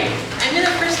 All right, I'm gonna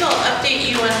first of all update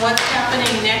you on what's happening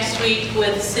next week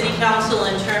with City Council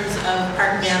in terms of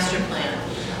Park Master Plan.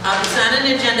 It's not an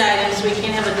agenda item, so we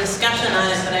can't have a discussion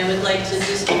on it, but I would like to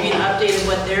just give you an update of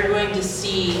what they're going to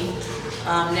see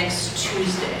next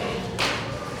Tuesday.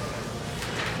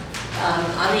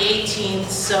 On the 18th,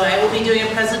 so I will be doing a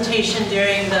presentation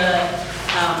during the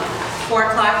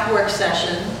 4 o'clock work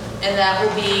session, and that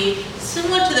will be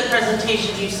similar to the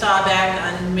presentation you saw back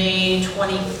on May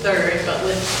 23rd, but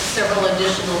with several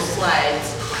additional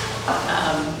slides.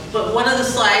 But one of the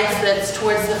slides that's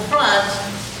towards the front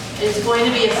is going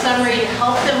to be a summary to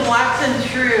help them walk them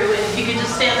through, and if you could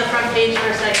just stay on the front page for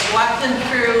a second, walk them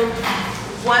through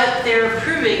what they're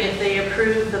approving if they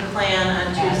approve the plan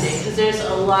on Tuesday, because there's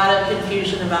a lot of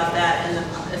confusion about that.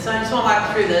 And so I just want to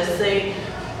walk through this.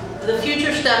 The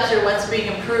future steps are what's being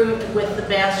approved with the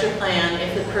master plan,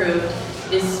 if approved,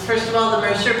 is first of all the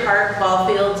Mercer Park ball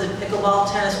fields and pickleball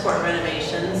tennis court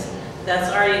renovations.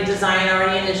 That's already designed,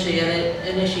 already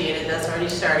initiated, that's already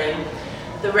starting.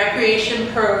 The recreation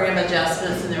program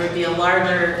adjustments, and there would be a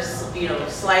larger,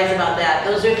 slides about that.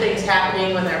 Those are things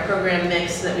happening with our program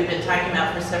mix that we've been talking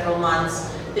about for several months,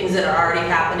 things that are already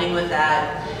happening with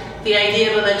that. The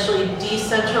idea of eventually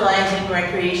decentralizing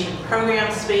recreation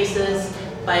program spaces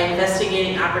by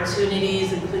investigating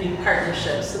opportunities, including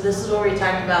partnerships. So this is where we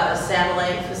talked about a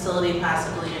satellite facility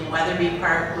possibly in Weatherby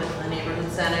Park with the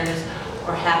neighborhood centers,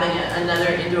 or having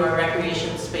another indoor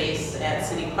recreation space at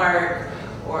City Park,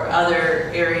 or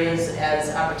other areas as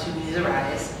opportunities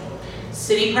arise.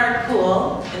 City Park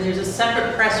Pool, and there's a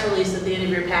separate press release at the end of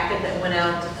your packet that went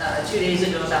out 2 days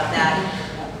ago about that.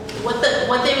 What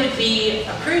they would be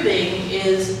approving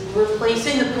is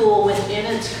replacing the pool within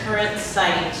its current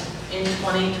site in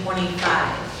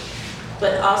 2025,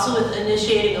 but also with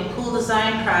initiating a pool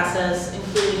design process,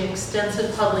 including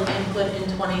extensive public input in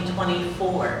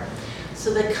 2024.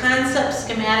 So the concept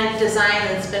schematic design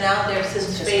that's been out there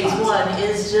since phase 1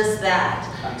 is just that.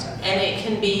 And it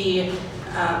can be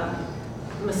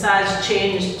massage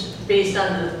changed based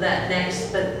on that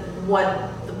next, but what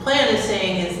the plan is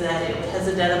saying is that it has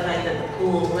identified that the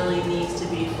pool really needs to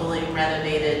be fully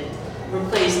renovated,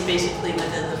 replaced basically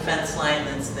within the fence line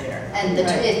that's there. And if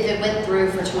it went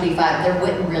through for 25, there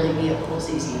wouldn't really be a pool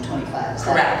season in 25. Is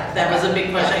that Correct, that was a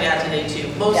big question I got today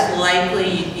too. Most Yeah. likely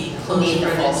you'd be closed Need for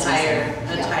the an full season.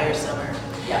 entire summer.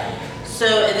 Yeah. So,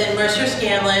 and then Mercer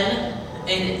Scanlon,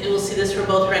 and you'll see this for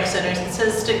both rec centers, it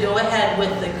says to go ahead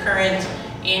with the current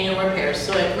annual repairs.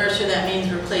 So at Mercer, that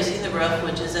means replacing the roof,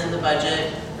 which is in the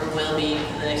budget, or will be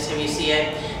the next time you see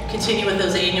it. Continue with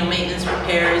those annual maintenance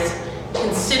repairs.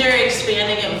 Consider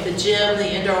expanding it with the gym,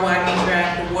 the indoor walking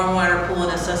track, the warm water pool,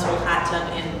 and accessible hot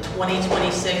tub in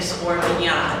 2026 or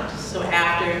beyond. So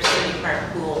after City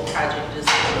Park Pool project is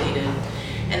completed.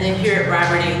 And then here at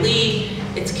Robert A. Lee,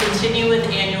 it's continue with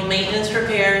annual maintenance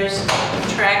repairs,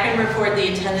 track and report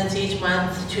the attendance each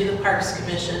month to the Parks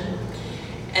Commission,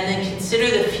 and then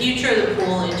consider the future of the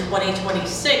pool in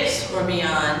 2026 or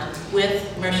beyond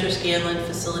with Mercer Scanlon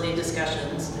facility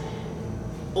discussions,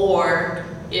 or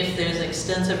if there's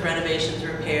extensive renovations,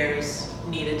 repairs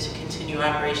needed to continue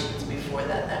operations before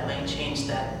that, that might change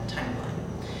that timeline.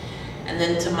 And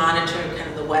then to monitor kind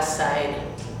of the west side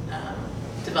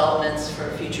developments for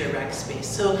future rec space.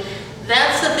 So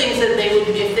that's the things that they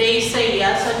would, if they say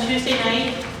yes on Tuesday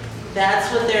night,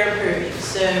 that's what they're approving.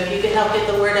 So if you could help get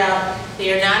the word out,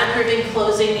 they are not approving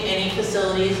closing any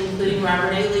facilities, including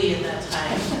Robert A. Lee at that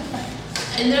time.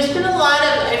 And there's been a lot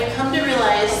of, I've come to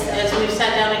realize, as we've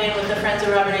sat down again with the Friends of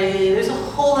Robert A. Lee, there's a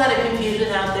whole lot of confusion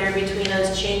out there between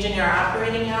us changing our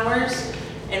operating hours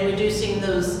and reducing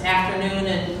those afternoon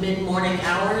and mid-morning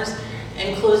hours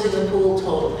and closing the pool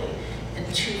totally.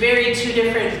 And two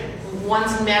different,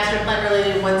 one's master plan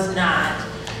related, one's not.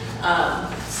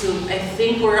 So I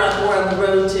think we're on the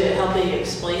road to helping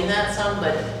explain that some,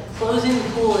 but closing the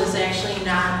pool is actually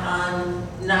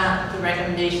not the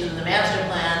recommendation of the master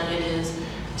plan. It is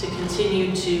to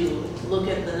continue to look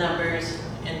at the numbers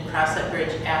and cross that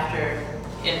bridge after,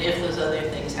 and if those other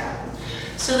things happen.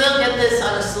 So they'll get this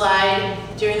on a slide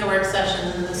during the work session,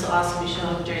 and this will also be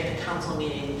shown during the council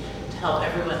meeting to help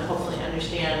everyone hopefully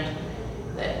understand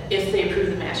that if they approve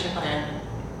the master plan,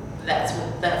 that's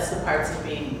the parts that are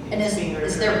being And is reviewed.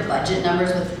 there budget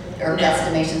numbers or No.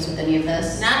 estimations with any of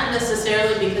this? Not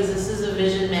necessarily, because this is a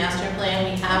vision master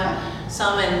plan. We have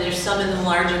some, and there's some in the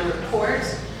larger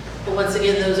reports. But once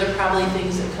again, those are probably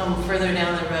things that come further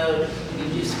down the road when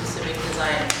you do specific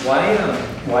design.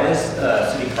 Why is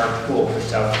City Park Pool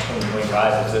pushed out to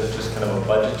 2025? Is it just kind of a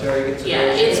budgetary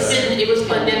Yeah, consideration? it was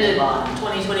plugged into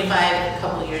 2025 a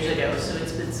couple years ago, so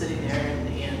it's been sitting there, and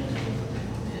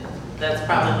that's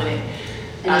probably.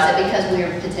 And is it because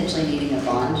we're potentially needing a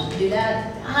bond to do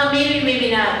that? Maybe, maybe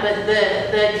not, but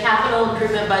the capital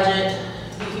improvement budget,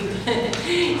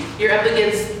 you're up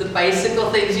against the bicycle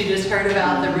things you just heard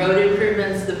about, the road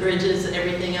improvements, the bridges, and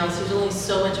everything else. There's only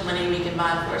so much money we can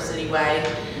bond for citywide,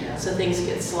 so things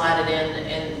get slotted in,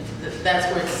 and that's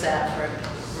where it's at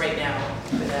for right now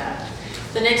for that.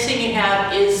 The next thing you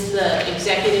have is the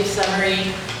executive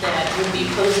summary that would be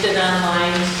posted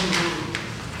online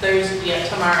Thursday,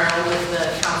 tomorrow with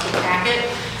the council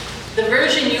packet. The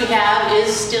version you have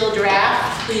is still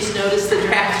draft. Please notice the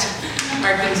draft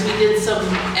markings. We did some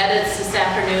edits this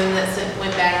afternoon that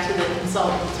went back to the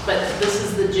consultants, but this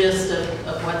is the gist of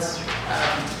what's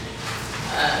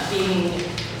being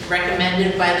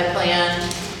recommended by the plan.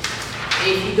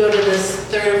 If you go to this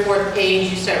third or fourth page,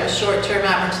 you start with short-term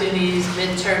opportunities,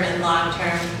 midterm and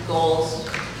long-term goals,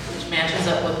 which matches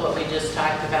up with what we just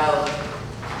talked about.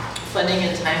 Funding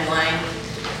and timeline.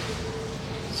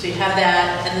 So you have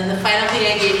that, and then the final thing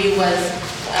I gave you was,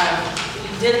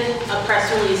 we did a press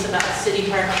release about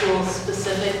City Park Pool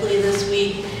specifically this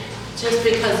week, just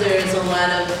because there's a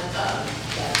lot of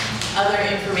other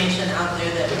information out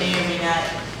there that may or may not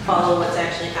follow what's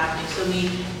actually happening. So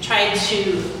we tried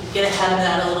to get ahead of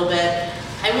that a little bit.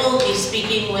 I will be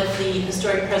speaking with the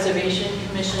Historic Preservation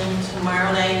Commission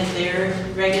tomorrow night at their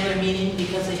regular meeting,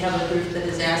 because they have a group that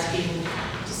is asking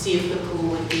see if the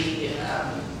pool would be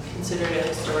considered a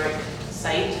historic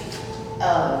site.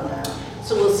 Oh, no.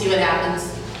 So we'll see what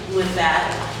happens with that.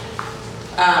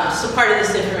 So part of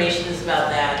this information is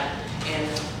about that and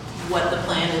what the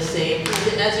plan is saying.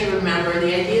 As you remember,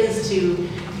 the idea is to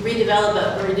redevelop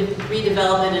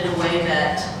it in a way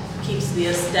that keeps the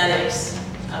aesthetics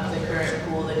of the current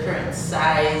pool, the current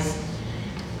size.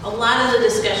 A lot of the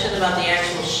discussion about the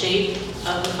actual shape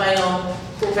of the final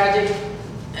pool project,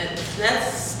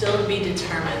 that's still to be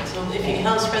determined. So if you can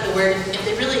help spread the word,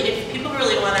 if people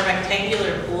really want a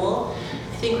rectangular pool,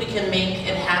 I think we can make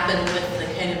it happen with the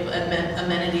kind of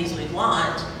amenities we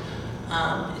want.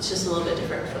 It's just a little bit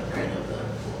different footprint of the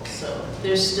pool. So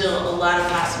there's still a lot of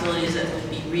possibilities that would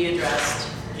be readdressed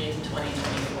in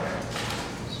 2024.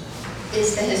 So.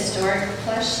 Is the historic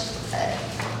push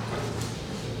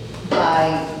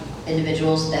by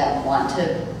individuals that want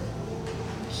to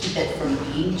keep it from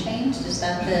being changed? Is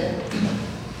that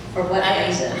for what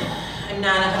reason? I'm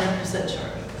not 100% sure.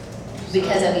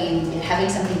 Because, I mean, having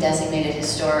something designated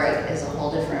historic is a whole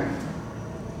different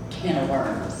can of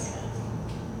worms.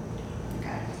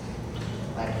 Okay.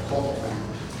 Like a whole different.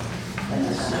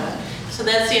 So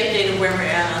that's the update of where we're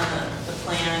at on the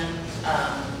plan.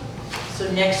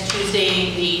 So next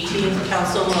Tuesday, the 18th,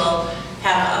 council will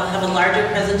have a larger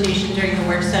presentation during the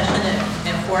work session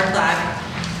at 4 o'clock.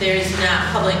 There's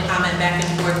not public comment back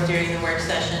and forth during the work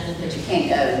session. But you can't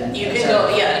go. You can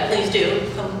go, yeah, please do,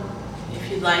 come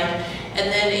if you'd like. And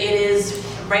then it is,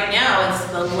 right now, it's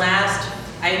the last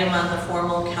item on the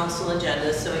formal council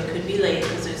agenda, so it could be late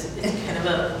because it's kind of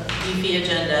a beefy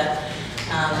agenda.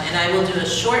 And I will do a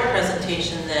short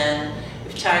presentation then.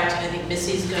 We've talked, I think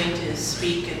Missy's going to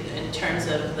speak in terms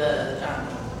of the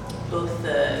both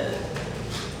the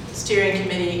steering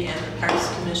committee and the Parks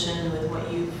Commission with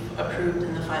what you've approved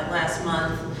in the last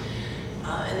month.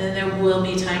 And then there will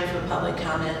be time for public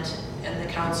comment and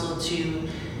the council to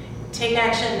take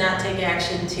action, not take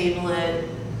action, table it,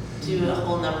 do a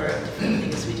whole number of different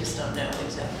things. We just don't know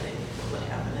exactly what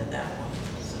happened at that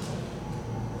point. So,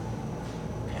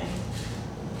 okay.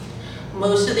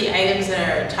 Most of the items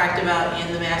that are talked about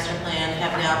in the master plan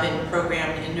have now been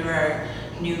programmed into our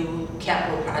new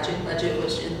capital project budget,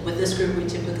 which with this group we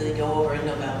typically go over in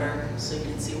November, so you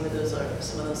can see where those are.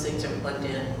 Some of those things are plugged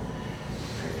in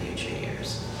for future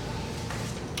years.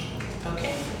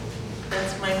 Okay,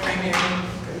 that's my primary.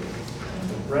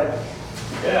 Brett?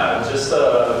 Yeah, just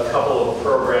a couple of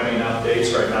programming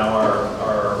updates. Right now,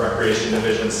 our recreation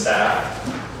division staff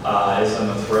is in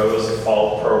the throes of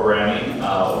fall programming.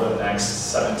 Over the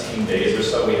next 17 days or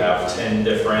so, we have 10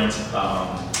 different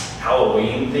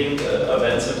Halloween-themed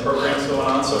events and programs going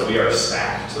on. So it'll be our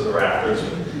stack to the rafters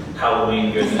with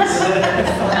Halloween goodness.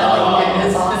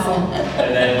 That's awesome.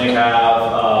 And then we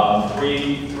have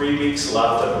 3 weeks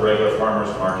left of the regular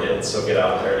farmers market. So get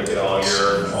out there to get all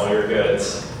your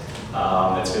goods.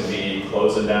 It's going to be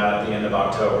closing down at the end of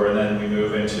October, and then we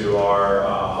move into our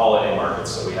holiday markets.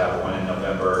 So we have one in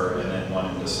November and then one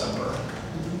in December,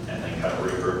 and then kind of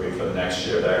regrouping for the next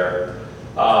year there.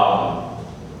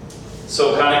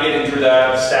 So kind of getting through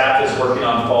that. Staff is working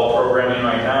on fall programming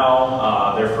right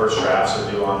now. Their first drafts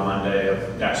are due on Monday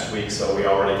of next week, so we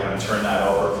already kind of turned that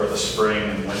over for the spring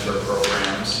and winter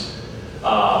programs.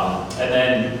 And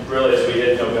then really as we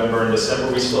hit November and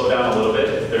December, we slow down a little bit.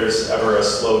 If there's ever a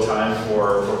slow time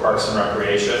for Parks and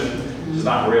Recreation, it's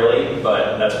not really,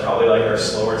 but that's probably like our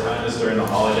slower time is during the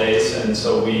holidays. And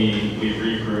so we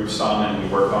regroup some and we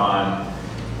work on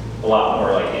a lot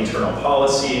more like internal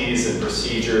policies and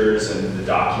procedures and the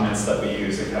documents that we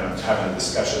use and kind of having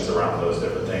discussions around those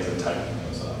different things and tightening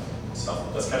those up. So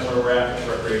that's kind of where we're at with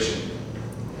recreation.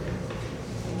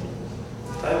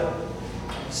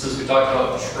 Since we talked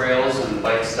about trails and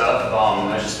bike stuff,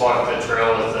 I just walked the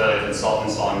trail with the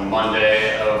consultants on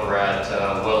Monday over at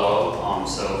Willow.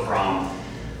 So from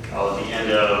the end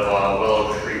of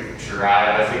Willow Creek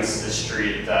Drive, I think it's the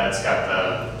street that's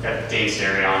got the Dates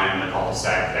area on it and the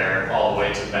cul-de-sac there, all the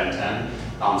way to Ben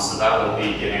 10. So that will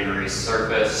be getting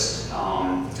resurfaced.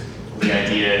 The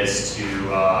idea is to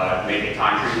make it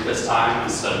concrete this time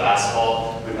instead of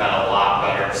asphalt. We've had a lot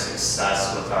better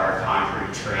success with our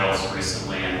concrete trails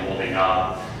recently and holding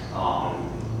up.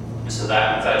 So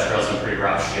that trail's in pretty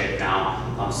rough shape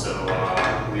now. So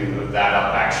we moved that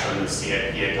up actually in the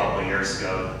CIP a couple of years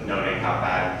ago, noting how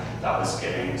bad that was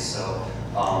getting. So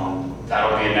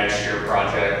that'll be a next year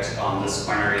project. This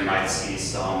winter you might see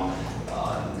some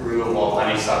removal of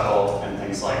honeysuckle and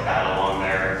things like that along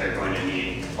there. They're going to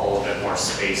need a little bit more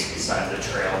space beside the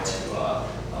trail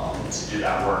to do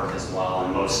that work as well.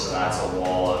 And most of that's a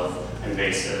wall of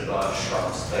invasive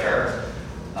shrubs there.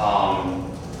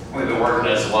 We've been working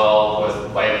as well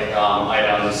with bike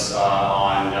items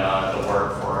on the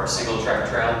work for our single track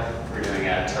trail we're doing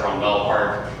at Terrell Mill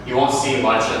Park. You won't see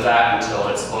much of that until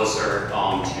it's closer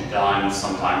to done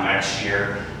sometime next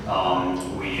year.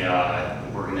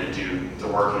 We're going to do the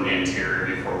work in the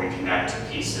interior before we connect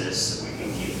pieces so we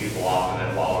can keep people off of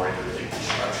it while we're doing the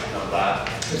construction of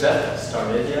that. Is that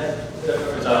started yet?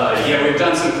 Yeah, we've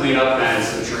done some cleanup and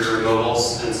some tree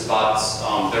removals in spots.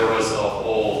 There was a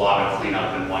whole lot of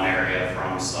cleanup in one area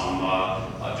from some,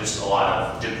 just a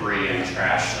lot of debris and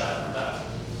trash,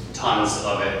 tons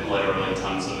of it, literally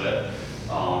tons of it.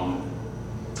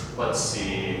 Let's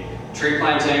see, tree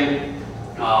planting.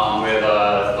 We have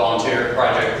a volunteer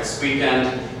project this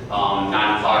weekend,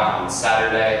 9 o'clock on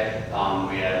Saturday.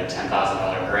 We had a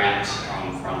 $10,000 grant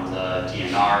from the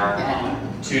DNR.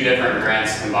 2 different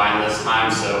grants combined this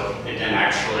time, so it didn't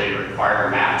actually require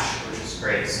a match, which is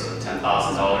great. So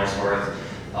 $10,000 worth.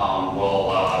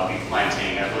 We'll be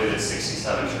planting, I believe it's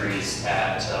 67 trees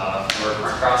at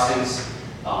Riverfront Crossings.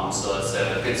 So it's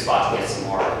a good spot to get some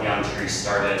more young trees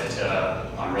started to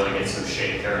really get some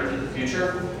shape there into the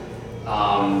future.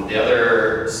 The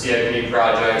other CIP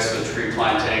projects with tree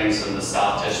plantings in the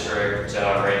South District,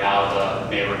 right now the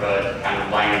neighborhood, kind of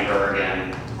Langenberg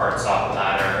and parts off of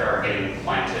that are getting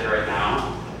planted right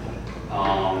now.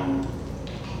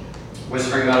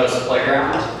 Whispering Meadows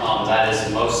Playground, that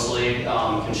is mostly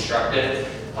constructed.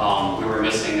 We were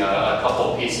missing a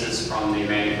couple pieces from the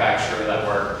manufacturer that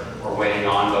we're waiting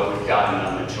on, but we've gotten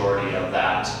a majority of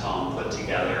that put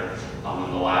together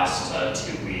in the last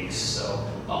 2 weeks. So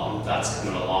that's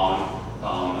coming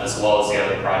along, as well as the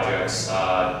other projects,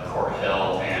 Court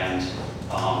Hill and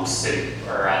City,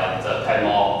 or the Ped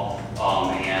Mall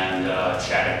and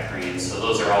Chaddock Green. So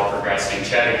those are all progressing.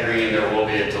 Chaddock Green, there will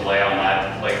be a delay on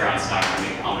that. The playground's not going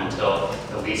to come until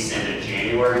at least into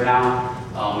January now.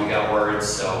 We got word,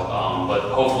 so but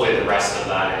hopefully the rest of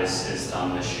that is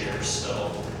done this year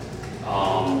still.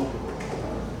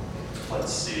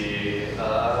 Let's see. We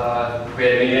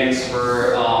had meetings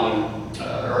for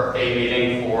or a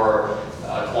meeting for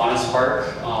Kiwanis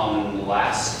Park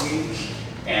last week,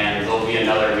 and there'll be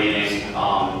another meeting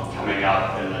coming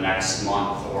up in the next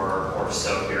month or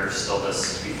so here, still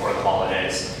this before the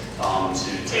holidays,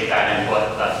 to take that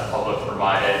input that the public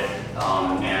provided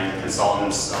and the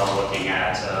consultants looking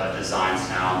at designs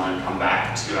now, and then come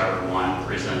back to everyone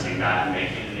presenting that and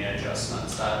making any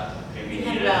adjustments that may be We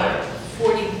had needed about there.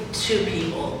 42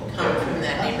 people come from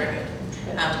that neighborhood.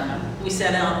 We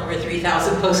sent out over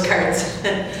 3,000 postcards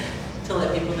to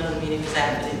let people know the meeting was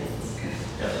happening.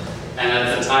 And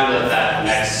at the time that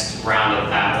next round of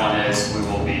that one is, we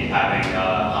will be having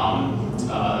a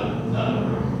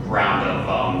round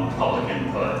of public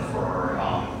input for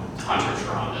Hunter's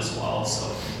Run as well.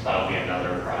 So that'll be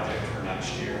another project for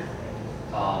next year.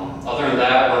 Other than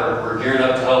that, we're gearing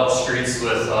up to help streets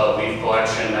with leaf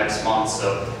collection next month.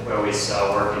 So we always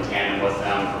work in tandem with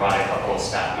them, provide a couple of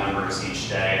staff members each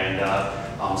day, and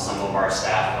some of our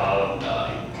staff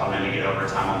come in to get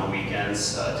overtime on the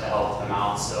weekends to help them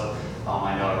out. So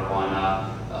I know everyone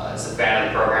is a fan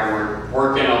of the program. We're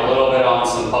working a little bit on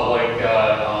some public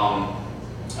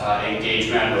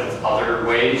engagement with other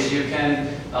ways you can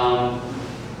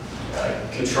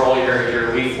control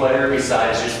your leaf litter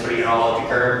besides just putting it all at the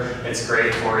curb. It's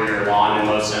great for your lawn in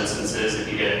most instances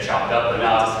if you get it chopped up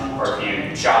enough, or if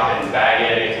you chop it and bag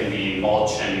it, it can be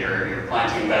mulch in your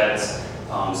planting beds.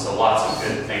 So lots of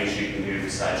good things you can do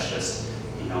besides just,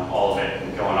 all of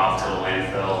it going off to the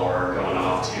landfill or going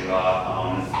off to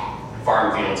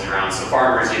farm fields around. So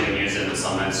farmers even use it in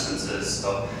some instances.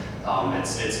 So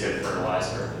it's good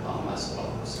fertilizer as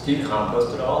well. So. Do you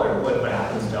compost at all, or what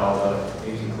happens to all the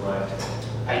leaves you collect?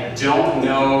 I don't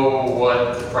know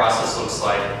what the process looks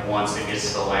like once it gets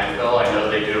to the landfill. I know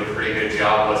they do a pretty good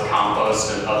job with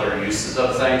compost and other uses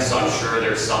of things, so I'm sure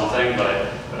there's something,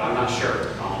 but I'm not sure.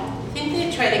 I think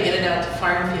they try to get it out to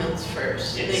farm fields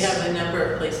first. Yes. They have a number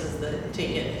of places that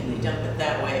take it and they dump it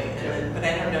that way. But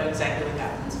I don't know exactly what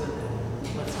happens with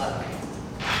it, what's left.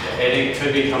 It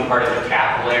could become part of the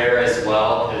cap layer as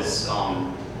well, because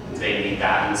they need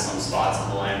that in some spots of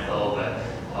the landfill, but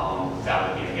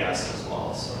that would be a guess as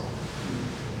well. So.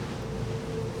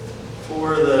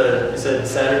 For you said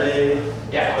Saturday,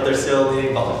 Yeah. are there still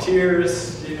needing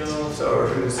volunteers, or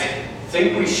who's? I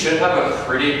think we should have a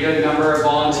pretty good number of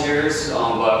volunteers,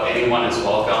 but anyone is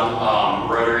welcome.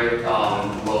 Rotary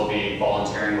will be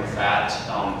volunteering with that.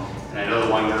 And I know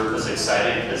the one group was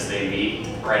excited because they meet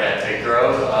right at Big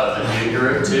Grove, the new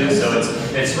group too, so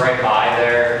it's right by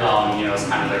there. It's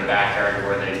kind of their backyard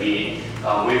where they meet.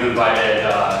 We've invited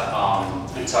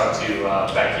and talked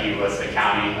to Becky with the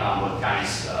county, with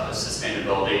county's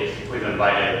sustainability. We've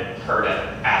invited her to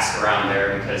ask around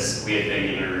there because we had been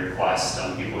given a request.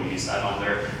 People use that on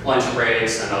their lunch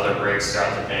breaks and other breaks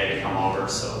throughout the day to come over,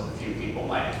 so a few people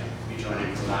might be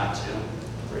joining from that too.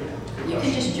 You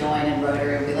can just join in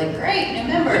Rotary and be like, great, new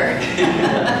member.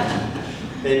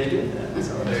 Maybe doing that,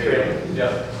 so that's There you great.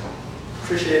 go. Yep.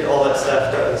 Appreciate all that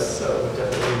staff does, so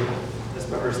definitely as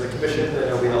members of the commission, I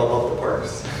know we all love the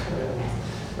parks and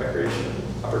recreation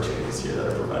opportunities here that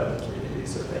are provided in the community,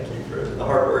 so thank you for the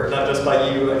hard work, not just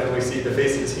by you. I know we see the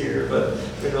faces here, but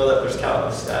we know that there's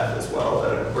countless staff as well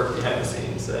that work behind the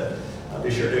scenes, that I'll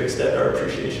be sure to extend our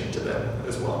appreciation to them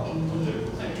as well.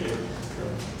 Thank you.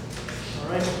 All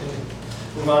right.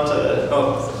 Move on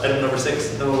to item number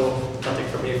 6. Nothing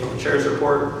from me from the chair's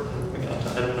report. Moving on to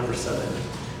item number 7.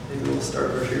 Maybe we'll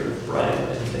start over here with Brian.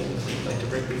 Anything you'd like to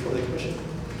bring before the commission?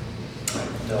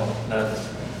 No, none.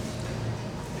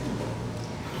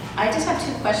 I just have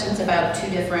 2 questions about 2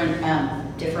 different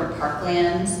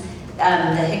parklands.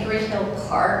 The Hickory Hill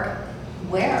Park,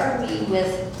 where are we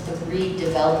with the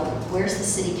redevelopment? Where's the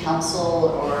city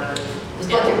council, or is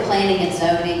what they're planning and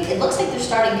zoning? It looks like they're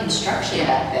starting construction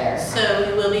back there.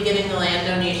 So we will be getting the land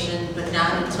donation, but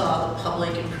not until all the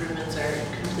public improvements are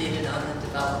completed on the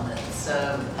development.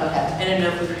 So Okay. I don't know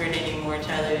if we've heard any more,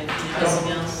 Tyler, anything I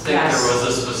else? think there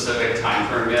was a specific time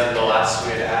frame yet, the last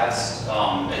we had asked.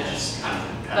 It just kind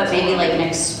of depends. But maybe on- like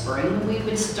next spring we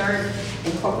would start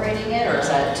incorporating it, or is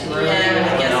that too early?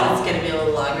 Yeah, I guess know. it's gonna be a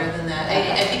little longer than that.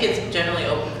 Okay. I think it's generally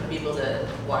open for people to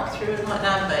walk through and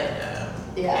whatnot, but,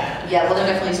 Yeah, well, they're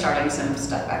definitely starting some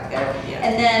stuff back there. Yeah.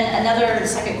 And then another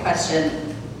second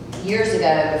question, years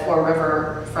ago, before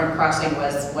Riverfront Crossing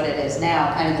was what it is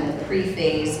now, kind of in the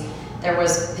pre-phase, there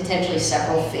was potentially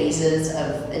several phases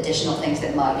of additional things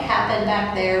that might happen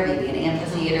back there, maybe an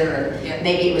amphitheater, Yeah. and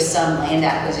maybe it was some land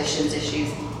acquisitions issues.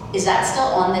 Is that still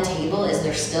on the table? Is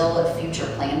there still a future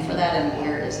plan for that, and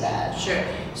where is that? Sure.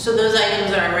 So those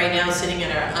items are right now sitting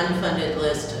in our unfunded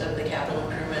list of the capital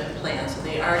improvement plan, so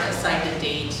they aren't assigned a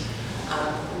date.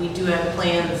 We do have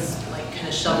plans, like kind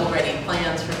of shovel-ready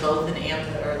plans for both an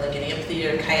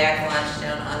amphitheater, kayak launch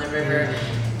down on the river,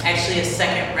 actually a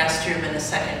second restroom and a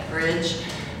second bridge.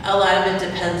 A lot of it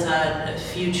depends on the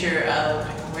future of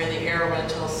where the air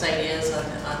rental site is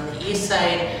on the east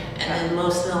side, and then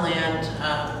most of the land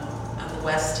on the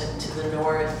west and to the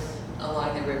north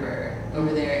along the river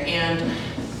over there, and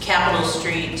Capitol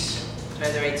Street, do I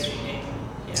have the right street name?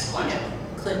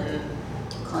 Clinton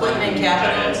Clinton. and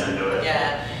That is Capitol. into it.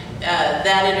 Yeah,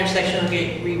 that intersection will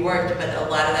get reworked, but a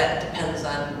lot of that depends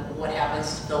on what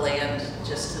happens to the land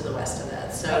just to the west of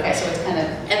that. So Okay, so it's kind of,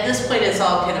 at this point, it's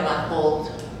all kind of on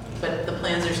hold, but the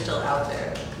plans are still out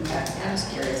there. okay, I'm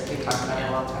just curious, we talked about it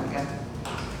a long time ago.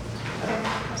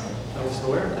 I wasn't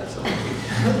aware of that, so.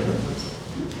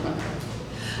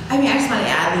 I mean, I just want to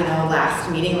add, last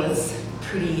meeting was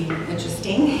pretty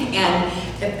interesting. And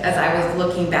as I was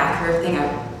looking back through everything,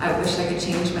 I wish I could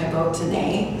change my vote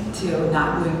today to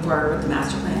not moving forward with the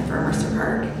master plan for Mercer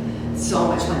Park. So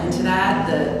much went into that,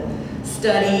 the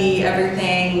study,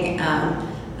 everything.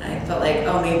 I felt like,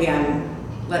 oh, maybe I'm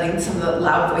letting some of the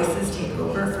loud voices take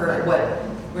over for what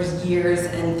was years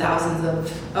and thousands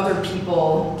of other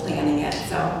people planning it.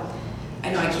 So I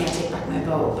know I can't take back my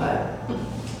vote, but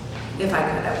if I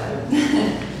could, I would.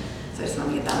 So I just want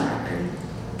to get that on the record.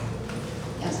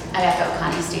 Yes, I echo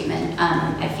Connie's statement.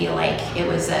 I feel like it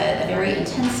was a very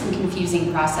intense and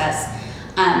confusing process.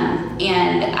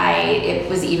 It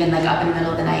was even like up in the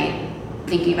middle of the night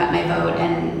thinking about my vote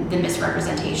and the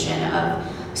misrepresentation of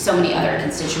so many other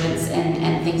constituents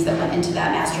and things that went into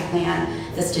that master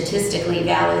plan, the statistically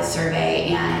valid survey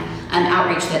and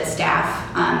outreach that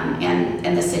staff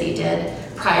and the city did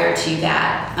prior to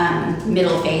that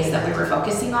middle phase that we were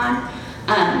focusing on.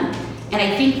 And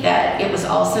I think that it was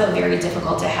also very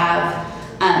difficult to have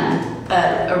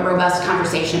a robust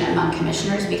conversation among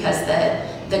commissioners because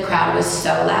the crowd was so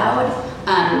loud,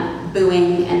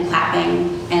 booing and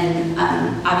clapping, and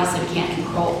obviously we can't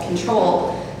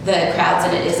control the crowds,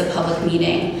 and it is a public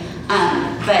meeting.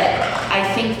 But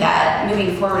I think that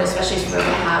moving forward, especially if we're going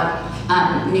to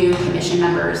have new commission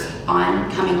members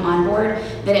coming on board,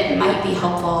 that it might be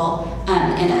helpful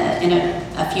in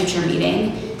a future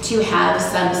meeting to have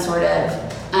some sort of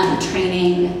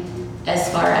training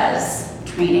as far as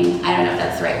training, I don't know if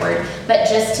that's the right word, but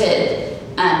just to,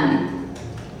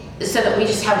 so that we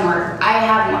just have I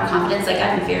have more confidence. Like,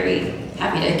 I'm very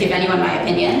happy to give anyone my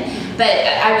opinion, but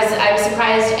I was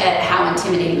surprised at how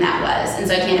intimidating that was. And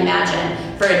so I can't imagine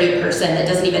for a new person that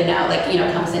doesn't even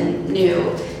know, comes in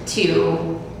new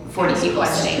to 40 people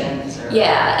sitting.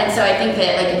 Yeah, and so I think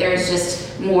that there's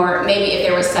just more, maybe if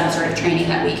there was some sort of training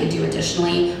that we could do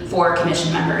additionally for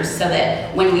commission members so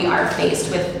that when we are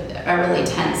faced with a really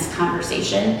tense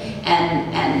conversation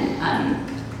and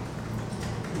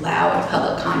loud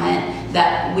public comment,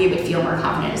 that we would feel more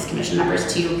confident as commission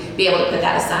members to be able to put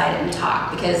that aside and talk,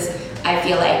 because I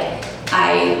feel like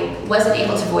I wasn't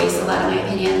able to voice a lot of my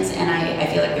opinions, and I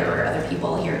feel like there were other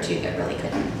people here too that really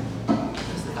couldn't.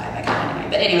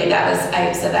 But anyway,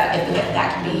 I said that if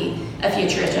that could be a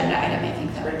future agenda item, I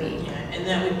think that would be. Yeah, and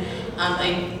that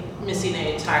would, Missy and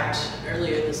I talked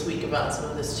earlier this week about some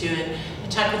of this too, and I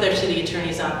talked with our city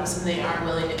attorney's office, and they are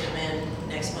willing to come in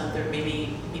next month or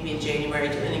maybe in January,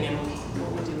 depending on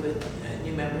what we do with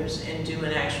new members, and do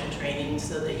an actual training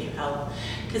so that you help,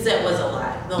 because that was a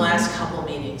lot. The last couple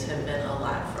meetings have been a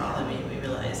lot for all of you. We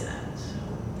realize that. So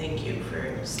thank you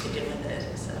for sticking with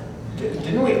it. So.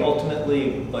 Didn't we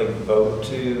ultimately vote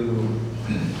to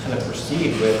kind of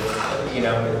proceed with,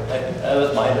 that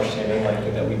was my understanding,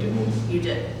 that we didn't. You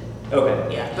did.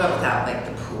 Okay. Yeah. But without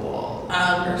the pool.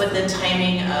 But the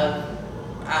timing of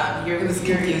it was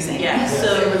confusing. Yeah.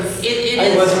 So it is.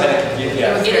 I was kind of confused.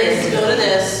 Yeah. It is go to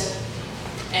this,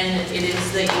 and it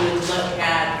is that you would look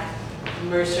at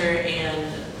Mercer and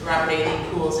Robert A.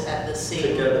 Lee pools at the same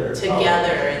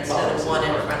together instead of one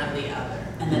in front of the other.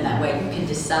 And then that way you can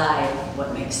decide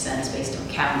what makes sense based on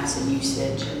counts and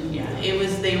usage. And, yeah,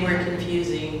 they were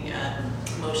confusing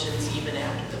motions even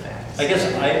after the fact. I guess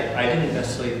I didn't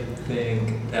necessarily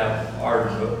think that our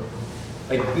vote,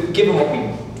 given what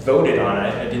we voted on,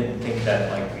 I didn't think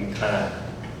that we kind of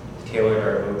tailored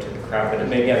our vote to the crowd, but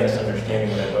maybe I'm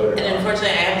misunderstanding what I voted on. And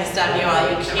unfortunately, I have to stop you all.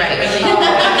 You can't really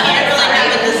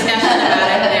have a discussion about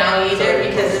it now either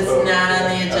because it's not on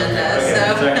the agenda.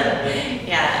 Okay, so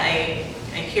yeah,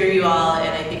 I hear you all, and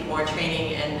I think more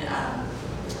training and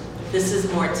this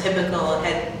is more typical,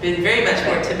 had been very much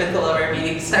more typical of our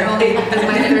meetings. Certainly, That's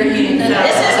my third meeting. This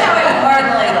is how